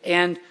way,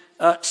 and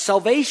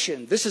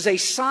salvation. This is a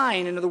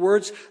sign, in other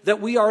words,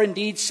 that we are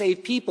indeed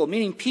saved people,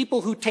 meaning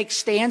people who take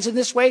stands in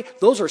this way,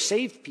 those are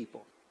saved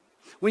people.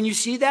 When you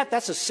see that,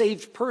 that's a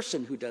saved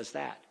person who does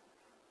that.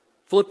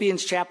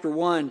 Philippians chapter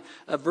 1,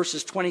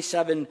 verses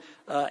 27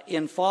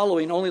 and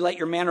following, only let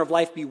your manner of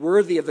life be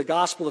worthy of the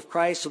gospel of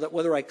Christ, so that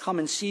whether I come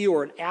and see you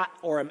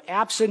or am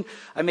absent,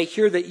 I may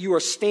hear that you are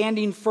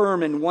standing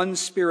firm in one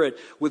spirit,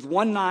 with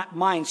one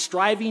mind,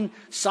 striving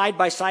side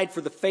by side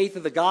for the faith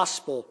of the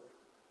gospel,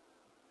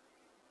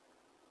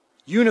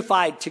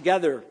 unified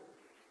together,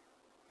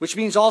 which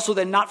means also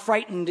then not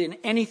frightened in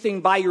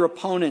anything by your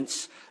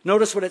opponents.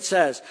 Notice what it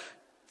says.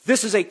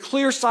 This is a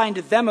clear sign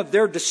to them of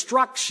their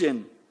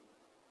destruction.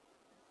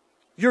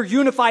 Your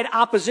unified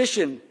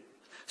opposition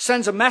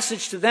sends a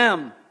message to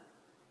them.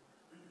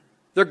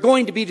 They're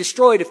going to be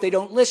destroyed if they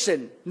don't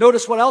listen.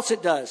 Notice what else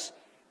it does.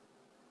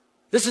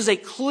 This is a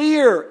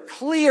clear,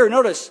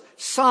 notice,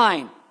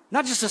 sign.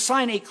 Not just a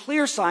sign, a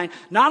clear sign,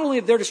 not only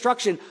of their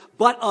destruction,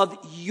 but of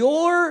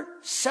your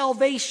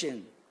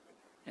salvation,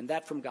 and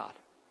that from God.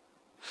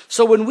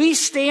 So when we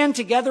stand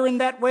together in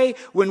that way,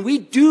 when we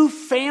do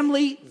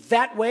family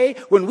that way,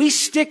 when we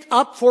stick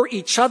up for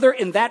each other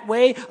in that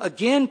way,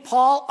 again,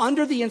 Paul,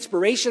 under the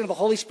inspiration of the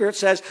Holy Spirit,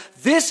 says,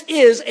 this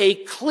is a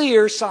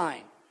clear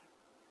sign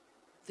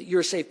that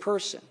you're a saved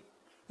person.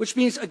 Which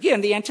means,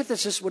 again, the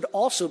antithesis would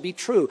also be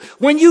true.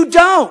 When you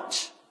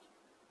don't,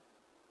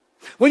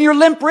 when you're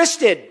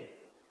limp-wristed,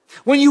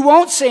 when you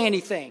won't say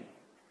anything,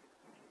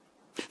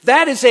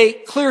 that is a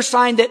clear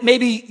sign that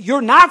maybe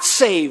you're not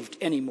saved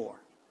anymore.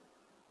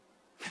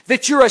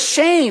 That you're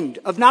ashamed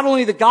of not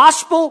only the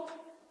gospel,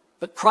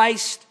 but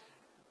Christ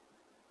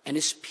and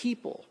his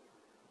people.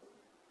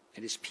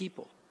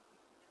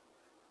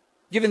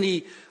 Given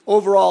the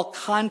overall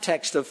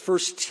context of 1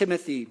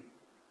 Timothy,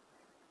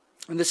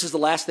 and this is the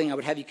last thing I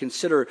would have you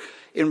consider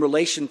in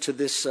relation to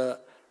this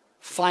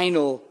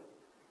final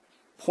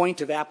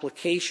point of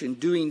application,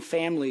 doing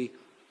family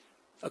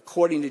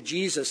according to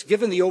Jesus.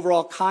 Given the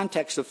overall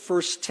context of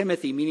 1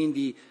 Timothy, meaning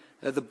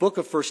the book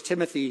of 1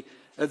 Timothy,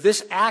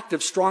 this act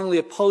of strongly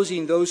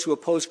opposing those who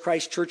oppose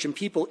Christ's church and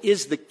people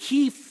is the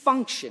key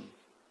function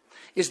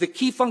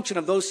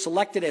of those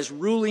selected as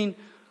ruling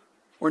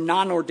or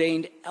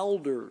non-ordained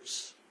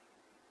elders.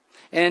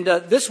 And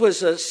this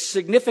was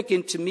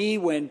significant to me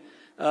when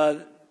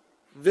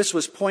this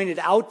was pointed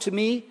out to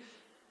me,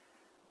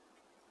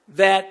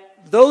 that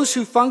those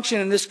who function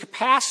in this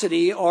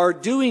capacity are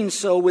doing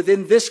so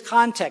within this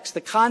context,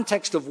 the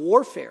context of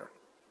warfare.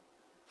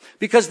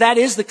 Because that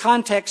is the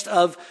context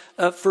of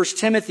 1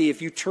 Timothy.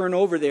 If you turn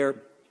over there,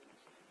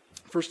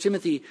 1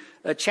 Timothy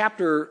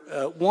chapter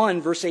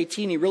 1, verse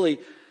 18, he really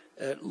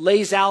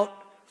lays out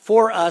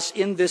for us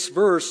in this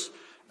verse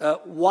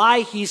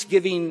why he's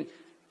giving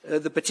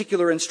the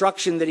particular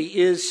instruction that he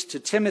is to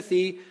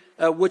Timothy,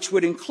 which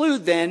would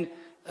include then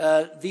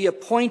the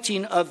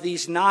appointing of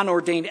these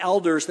non-ordained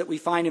elders that we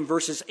find in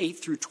verses 8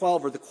 through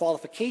 12, or the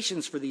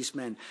qualifications for these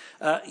men.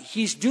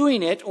 He's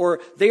doing it, or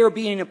they are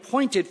being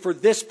appointed for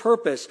this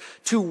purpose,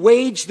 to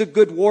wage the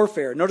good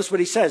warfare. Notice what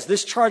he says.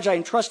 This charge I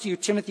entrust to you,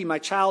 Timothy, my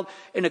child,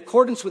 in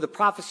accordance with the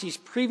prophecies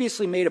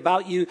previously made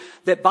about you,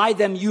 that by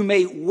them you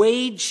may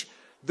wage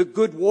the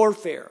good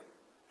warfare.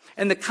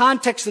 And the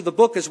context of the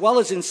book, as well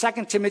as in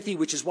 2 Timothy,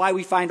 which is why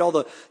we find all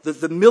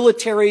the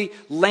military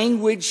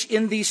language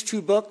in these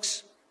two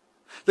books,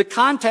 the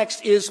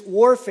context is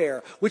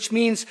warfare, which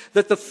means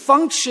that the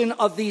function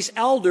of these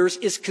elders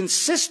is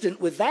consistent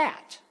with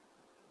that.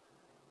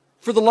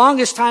 For the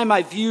longest time,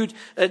 I viewed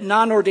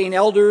non-ordained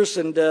elders,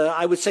 and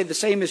I would say the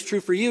same is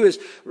true for you, as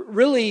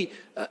really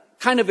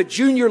kind of a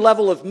junior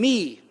level of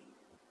me.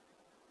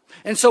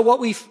 And so what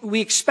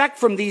we expect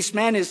from these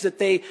men is that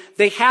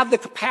they have the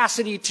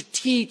capacity to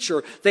teach,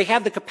 or they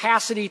have the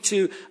capacity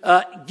to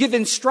give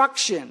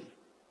instruction.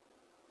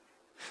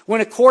 When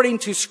according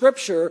to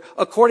Scripture,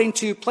 according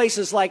to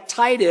places like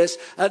Titus,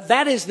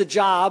 that is the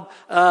job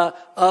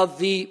of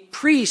the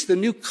priest, the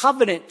new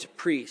covenant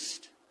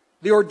priest,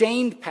 the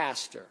ordained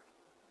pastor.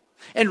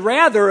 And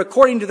rather,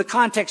 according to the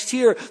context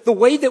here, the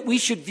way that we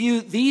should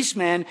view these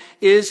men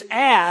is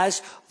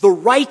as the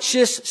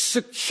righteous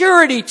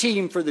security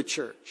team for the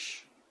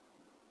church.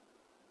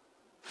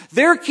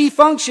 Their key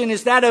function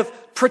is that of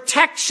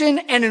protection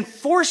and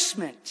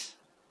enforcement.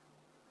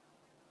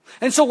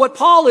 And so what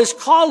Paul is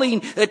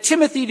calling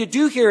Timothy to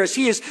do here as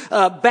he is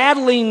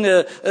battling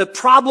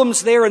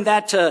problems there in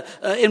that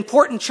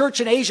important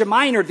church in Asia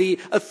Minor, the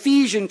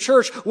Ephesian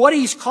church, what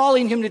he's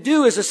calling him to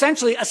do is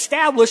essentially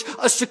establish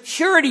a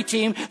security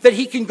team that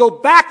he can go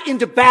back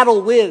into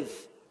battle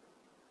with.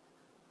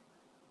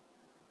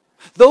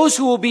 Those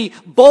who will be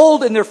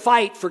bold in their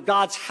fight for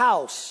God's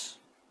house,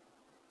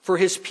 for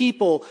his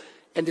people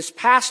and his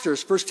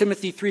pastors. 1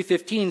 Timothy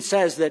 3:15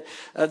 says that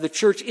the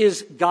church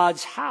is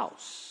God's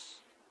house.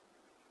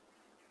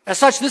 As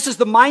such, this is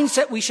the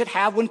mindset we should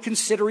have when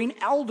considering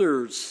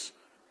elders.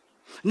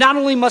 Not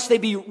only must they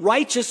be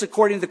righteous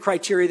according to the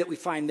criteria that we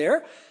find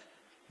there,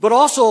 but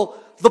also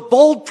the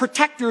bold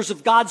protectors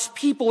of God's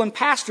people and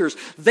pastors.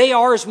 They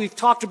are, as we've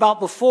talked about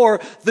before,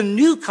 the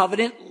new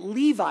covenant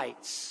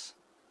Levites.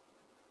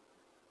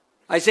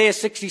 Isaiah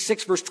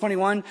 66 verse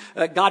 21,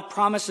 God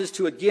promises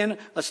to again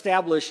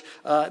establish,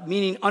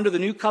 meaning under the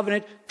new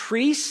covenant,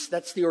 priests,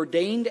 that's the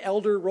ordained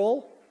elder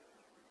role,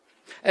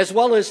 as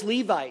well as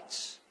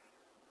Levites.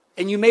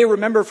 And you may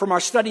remember from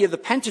our study of the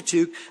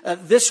Pentateuch,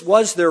 this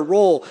was their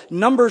role.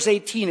 Numbers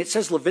 18, it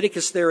says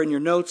Leviticus there in your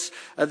notes.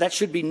 That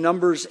should be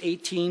Numbers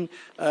 18.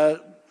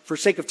 For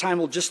sake of time,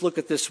 we'll just look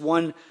at this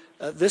one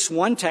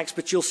text,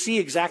 but you'll see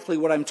exactly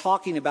what I'm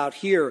talking about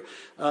here.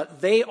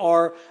 They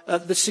are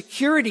the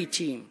security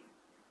team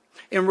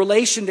in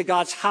relation to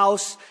God's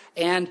house,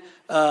 and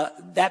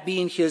that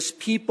being his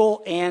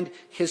people and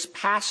his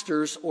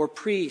pastors or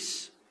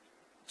priests.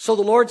 So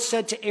the Lord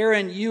said to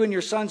Aaron, you and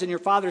your sons and your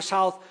father's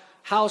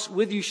house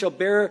with you shall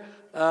bear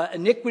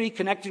iniquity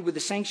connected with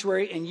the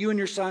sanctuary, and you and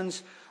your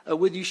sons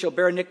with you shall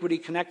bear iniquity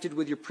connected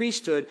with your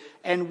priesthood,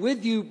 and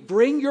with you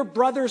bring your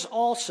brothers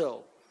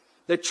also,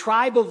 the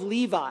tribe of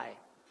Levi,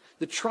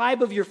 the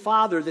tribe of your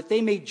father, that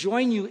they may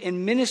join you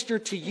and minister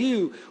to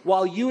you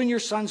while you and your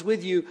sons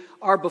with you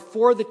are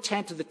before the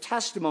tent of the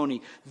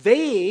testimony.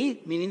 They,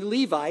 meaning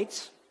the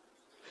Levites,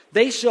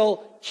 they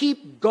shall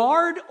keep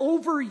guard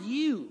over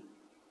you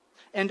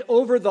and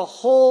over the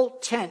whole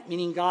tent,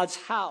 meaning God's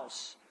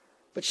house,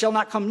 but shall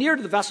not come near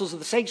to the vessels of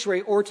the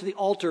sanctuary or to the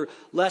altar,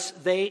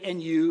 lest they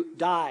and you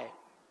die.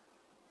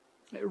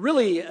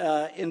 Really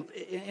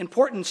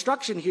important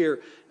instruction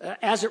here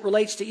as it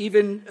relates to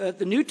even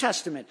the New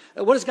Testament.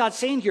 What is God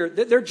saying here?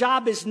 Their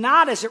job is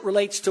not as it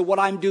relates to what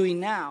I'm doing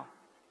now.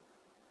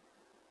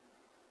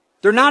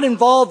 They're not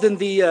involved in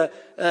the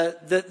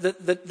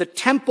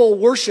temple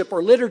worship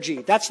or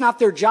liturgy. That's not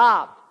their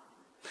job.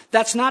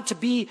 That's not to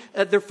be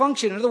their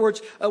function. In other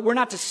words, we're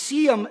not to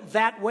see them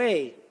that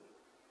way.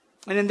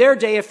 And in their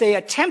day, if they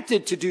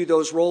attempted to do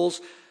those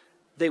roles,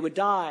 they would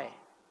die.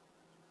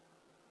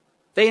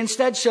 They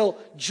instead shall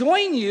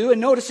join you,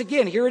 and notice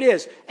again, here it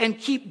is, and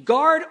keep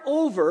guard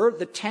over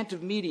the tent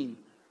of meeting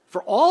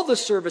for all the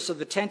service of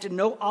the tent, and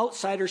no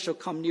outsider shall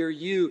come near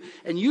you.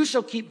 And you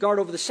shall keep guard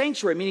over the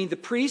sanctuary, meaning the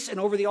priests, and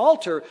over the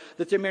altar,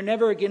 that there may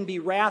never again be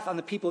wrath on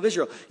the people of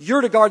Israel.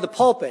 You're to guard the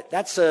pulpit.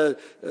 That's a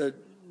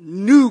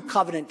New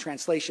Covenant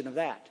translation of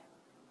that.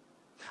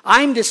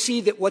 I'm to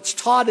see that what's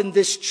taught in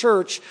this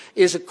church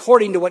is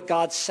according to what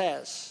God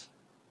says,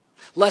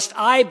 lest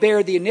I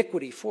bear the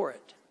iniquity for it.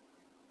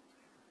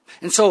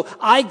 And so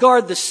I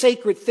guard the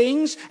sacred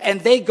things,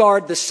 and they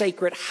guard the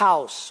sacred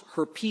house,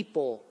 her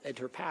people and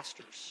her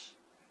pastors.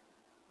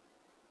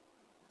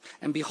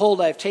 And behold,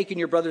 I have taken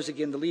your brothers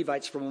again, the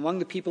Levites, from among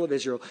the people of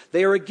Israel.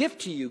 They are a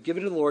gift to you,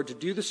 given to the Lord, to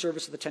do the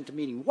service of the tent of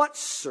meeting. What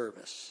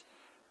service?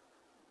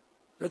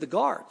 They're the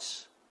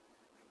guards.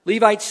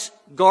 Levites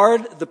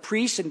guard the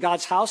priests in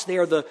God's house. They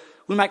are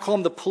we might call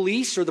them the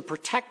police or the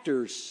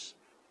protectors.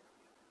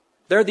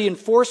 They're the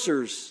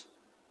enforcers,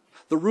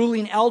 the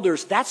ruling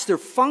elders. That's their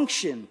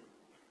function.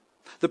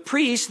 The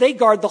priests, they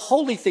guard the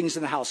holy things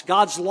in the house,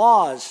 God's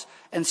laws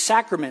and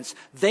sacraments.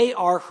 They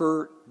are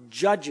her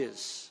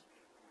judges.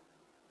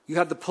 You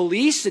have the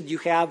police and you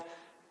have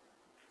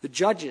the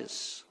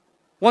judges.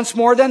 Once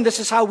more then, this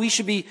is how we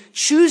should be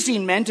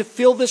choosing men to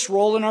fill this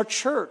role in our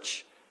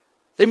church.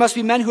 They must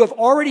be men who have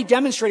already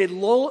demonstrated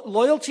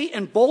loyalty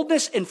and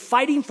boldness in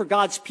fighting for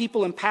God's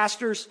people and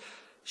pastors.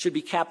 Should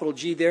be capital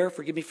G there,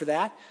 forgive me for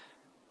that.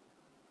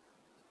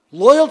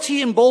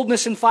 Loyalty and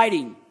boldness in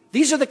fighting.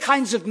 These are the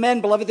kinds of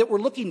men, beloved, that we're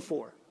looking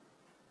for.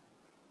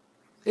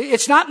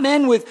 It's not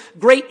men with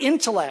great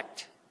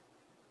intellect.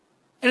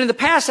 And in the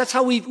past, that's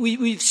how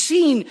we've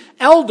seen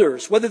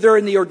elders, whether they're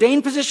in the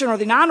ordained position or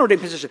the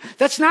non-ordained position.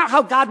 That's not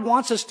how God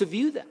wants us to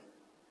view them.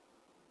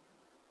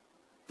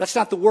 That's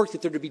not the work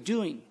that they're to be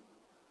doing.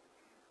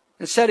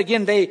 Instead,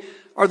 again, they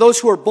are those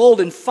who are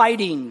bold in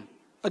fighting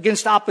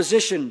against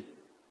opposition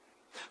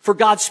for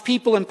God's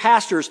people and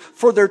pastors,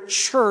 for their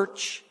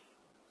church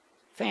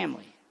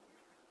family.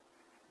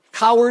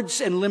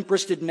 Cowards and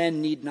limp-wristed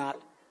men need not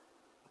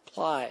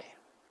apply.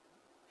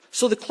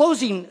 So the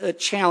closing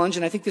challenge,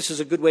 and I think this is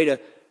a good way to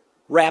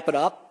wrap it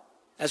up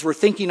as we're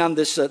thinking on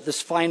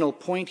this final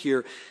point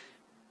here.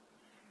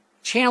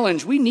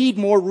 Challenge, we need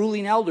more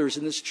ruling elders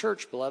in this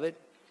church, beloved.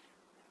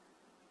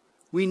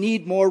 We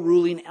need more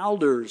ruling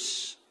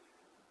elders.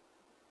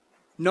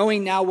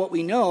 Knowing now what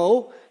we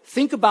know,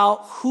 think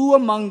about who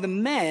among the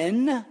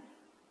men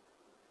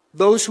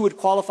those who would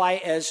qualify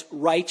as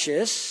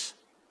righteous?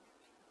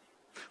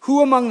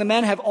 Who among the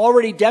men have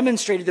already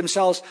demonstrated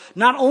themselves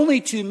not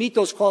only to meet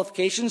those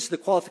qualifications, the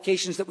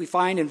qualifications that we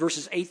find in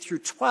verses 8 through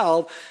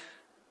 12,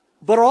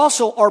 but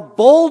also are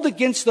bold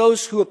against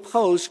those who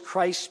oppose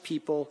Christ's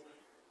people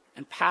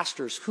and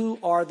pastors? Who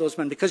are those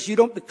men? Because you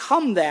don't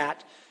become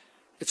that,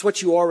 it's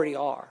what you already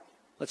are.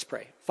 Let's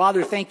pray.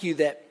 Father, thank you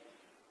that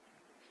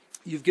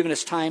you've given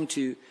us time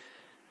to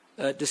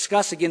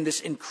discuss again this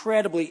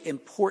incredibly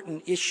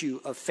important issue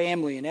of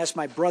family. And as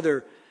my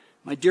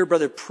dear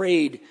brother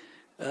prayed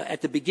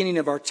at the beginning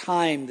of our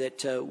time,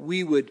 that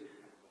we would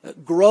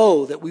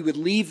grow, that we would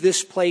leave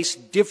this place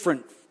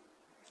different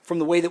from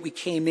the way that we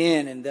came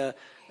in, and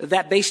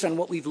that based on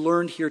what we've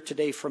learned here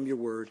today from your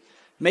word.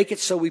 Make it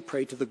so, we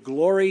pray, to the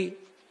glory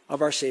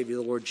of our Savior,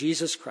 the Lord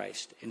Jesus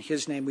Christ. In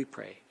his name we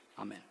pray.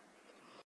 Amen.